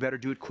tell them, you better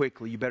do it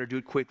quickly. You better do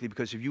it quickly,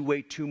 because if you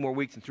wait 2 more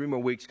weeks and 3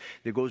 more weeks,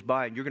 it goes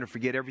by, and you're going to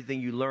forget everything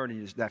you learned,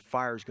 and that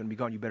fire is going to be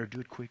gone. You better do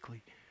it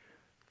quickly.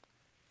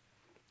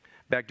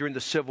 Back during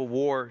the Civil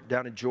War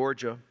down in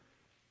Georgia,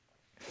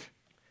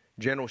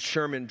 General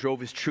Sherman drove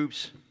his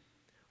troops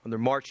on their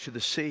march to the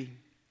sea.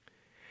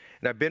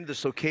 And I've been to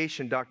this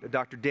location.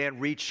 Dr. Dan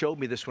Reed showed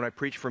me this when I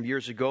preached from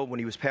years ago when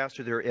he was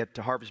pastor there at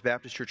Harvest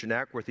Baptist Church in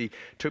Ackworth. He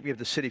took me to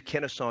the city of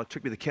Kennesaw,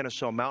 took me to the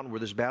Kennesaw Mountain where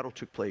this battle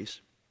took place.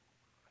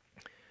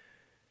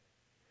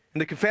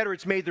 And the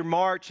Confederates made their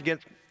march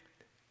against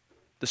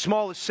the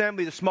small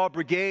assembly, the small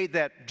brigade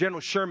that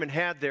General Sherman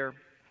had there.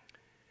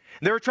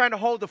 And they were trying to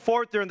hold the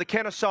fort there in the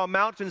Kennesaw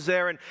Mountains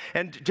there,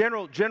 and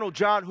General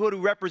John Hood, who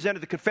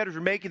represented the Confederates,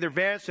 were making their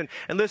advance. And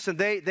listen,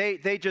 they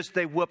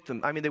whooped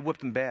them. I mean, they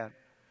whooped them bad.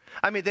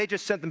 I mean, they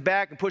just sent them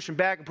back and pushed them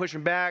back and pushed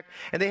them back.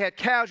 And they had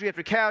casualty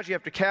after casualty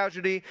after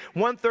casualty.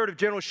 1/3 of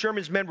General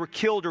Sherman's men were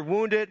killed or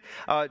wounded.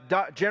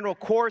 General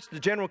Corse,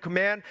 the general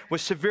command,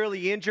 was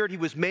severely injured. He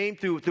was maimed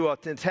through an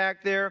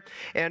attack there.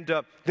 And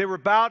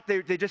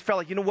they just felt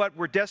like, you know what,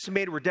 we're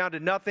decimated, we're down to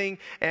nothing,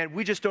 and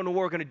we just don't know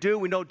what we're going to do.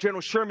 We know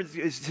General Sherman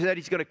said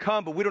he's going to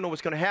come, but we don't know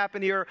what's going to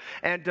happen here.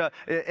 And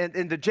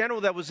the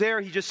general that was there,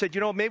 he just said,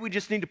 you know, maybe we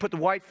just need to put the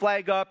white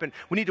flag up, and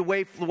we need to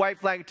wave the white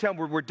flag and tell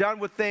them we're done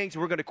with things,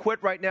 and we're going to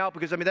quit right now. out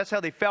because, that's how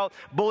they felt.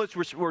 Bullets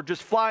were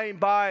just flying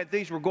by and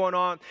things were going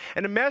on.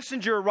 And a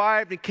messenger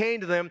arrived and came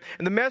to them.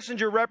 And the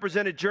messenger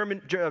represented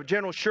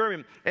General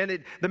Sherman.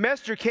 And the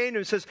messenger came to him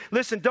and says,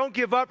 listen, don't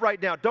give up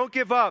right now. Don't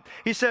give up.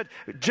 He said,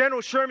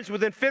 General Sherman's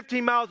within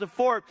 15 miles of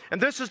fort.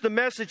 And this is the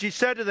message he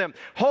said to them.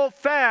 Hold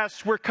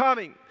fast, we're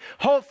coming.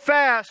 Hold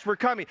fast, we're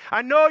coming.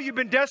 I know you've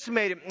been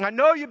decimated. I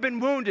know you've been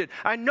wounded.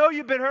 I know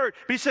you've been hurt.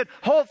 But he said,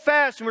 hold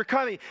fast and we're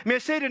coming. May I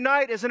say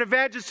tonight, as an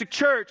evangelistic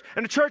church,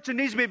 and a church that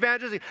needs to be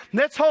evangelistic,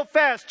 let's hold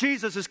fast.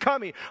 Jesus is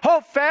coming.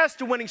 Hold fast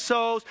to winning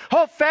souls.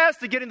 Hold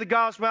fast to getting the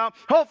gospel out.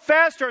 Hold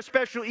fast to our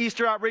special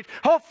Easter outreach.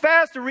 Hold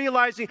fast to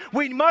realizing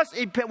we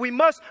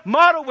must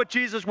model what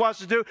Jesus wants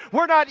to do.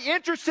 We're not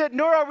interested,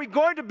 nor are we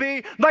going to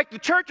be like the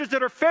churches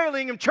that are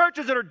failing and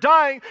churches that are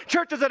dying,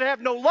 churches that have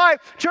no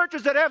life,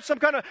 churches that have some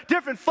kind of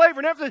different flavor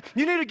and everything.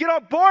 You need to get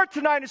on board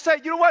tonight and say,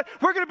 you know what?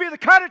 We're going to be the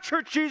kind of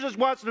church Jesus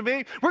wants to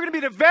be. We're going to be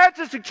the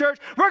evangelistic church.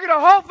 We're going to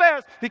hold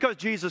fast because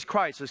Jesus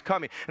Christ is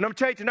coming. And I'm going to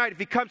tell you tonight, if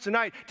he comes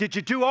tonight, did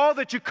you do all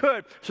that you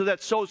could so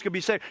that souls could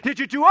be saved? Did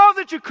you do all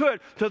that you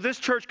could so this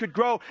church could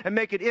grow and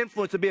make an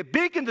influence and be a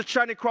beacon that's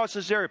shining across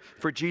this area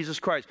for Jesus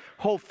Christ?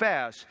 Hold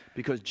fast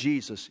because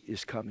Jesus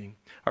is coming.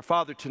 Our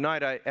Father,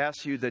 tonight I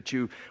ask you that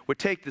you would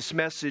take this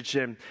message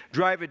and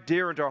drive it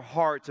dear into our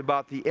hearts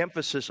about the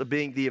emphasis of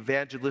being the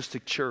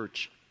evangelistic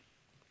church,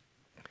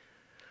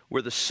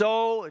 where the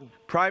sole and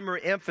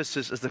primary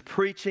emphasis is the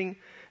preaching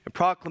and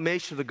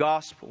proclamation of the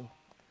gospel.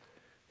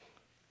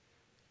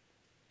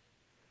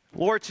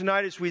 Lord,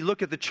 tonight as we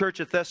look at the church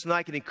at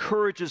Thessalonica, it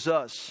encourages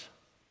us,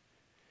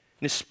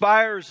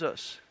 inspires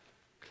us.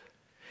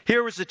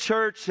 Here was a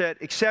church that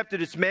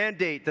accepted its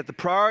mandate, that the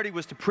priority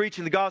was to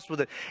preaching the gospel,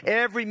 that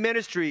every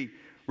ministry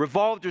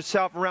revolved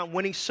itself around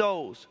winning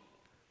souls.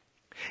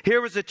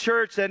 Here was a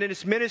church that in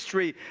its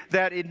ministry,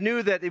 that it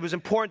knew that it was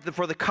important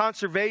for the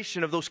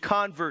conservation of those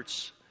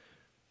converts.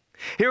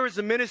 Here was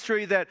a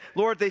ministry that,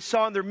 Lord, they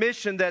saw in their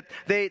mission that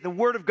the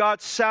Word of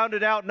God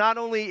sounded out not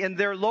only in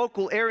their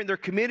local area, in their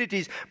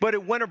communities, but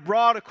it went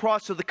abroad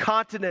across to the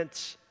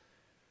continents.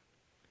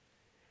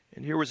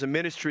 And here was a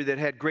ministry that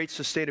had great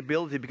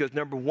sustainability because,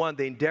 number one,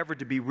 they endeavored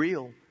to be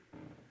real.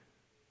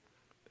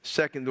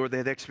 Second, Lord, they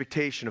had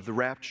expectation of the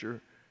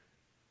rapture.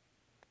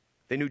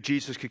 They knew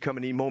Jesus could come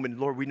at any moment.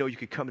 Lord, we know you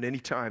could come at any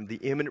time, the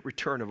imminent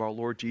return of our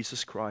Lord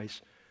Jesus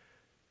Christ.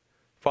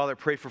 Father, I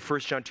pray for 1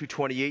 John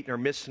 2:28 in our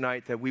midst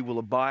tonight that we will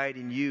abide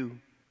in you.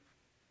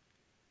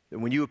 That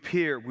when you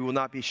appear, we will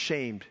not be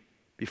ashamed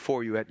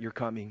before you at your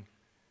coming.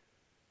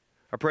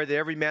 I pray that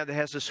every man that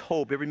has this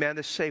hope, every man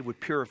that's saved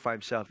would purify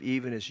himself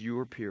even as you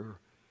are pure.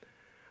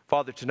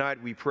 Father,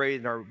 tonight we pray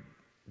in our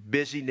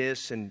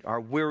busyness and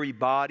our weary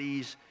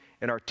bodies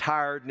and our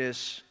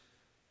tiredness,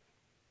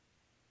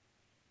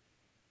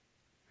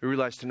 we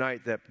realize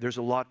tonight that there's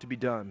a lot to be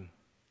done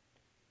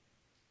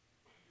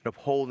in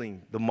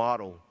upholding the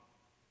model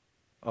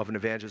of an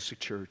evangelistic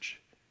church.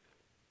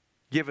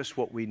 Give us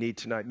what we need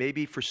tonight.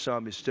 Maybe for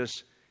some it's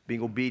just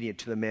being obedient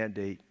to the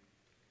mandate.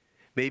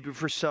 Maybe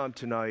for some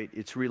tonight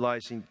it's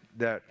realizing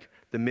that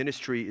the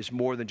ministry is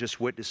more than just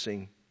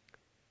witnessing.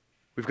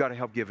 We've got to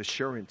help give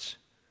assurance.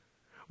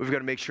 We've got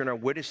to make sure in our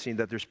witnessing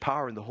that there's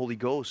power in the Holy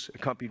Ghost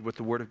accompanied with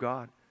the Word of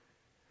God.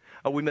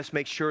 We must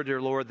make sure, dear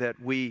Lord, that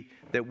we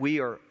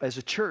are, as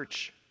a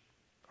church,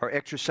 are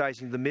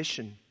exercising the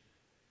mission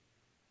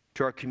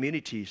to our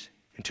communities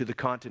and to the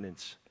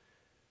continents.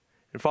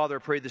 And Father, I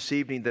pray this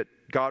evening that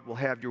God will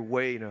have your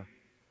way in a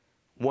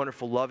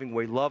wonderful, loving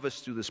way. Love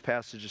us through this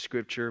passage of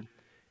Scripture.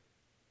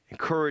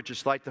 Encourage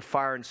us, light the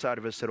fire inside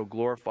of us that will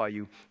glorify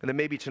you. And then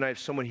maybe tonight, if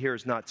someone here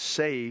is not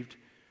saved,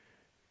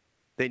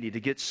 they need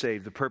to get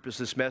saved. The purpose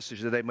of this message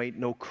is that they might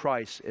know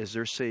Christ as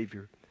their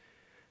Savior.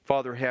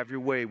 Father, have your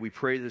way. We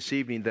pray this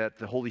evening that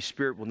the Holy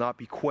Spirit will not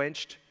be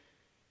quenched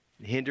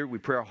and hindered. We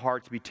pray our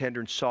hearts be tender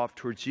and soft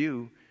towards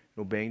you,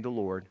 and obeying the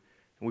Lord.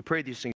 And we pray these things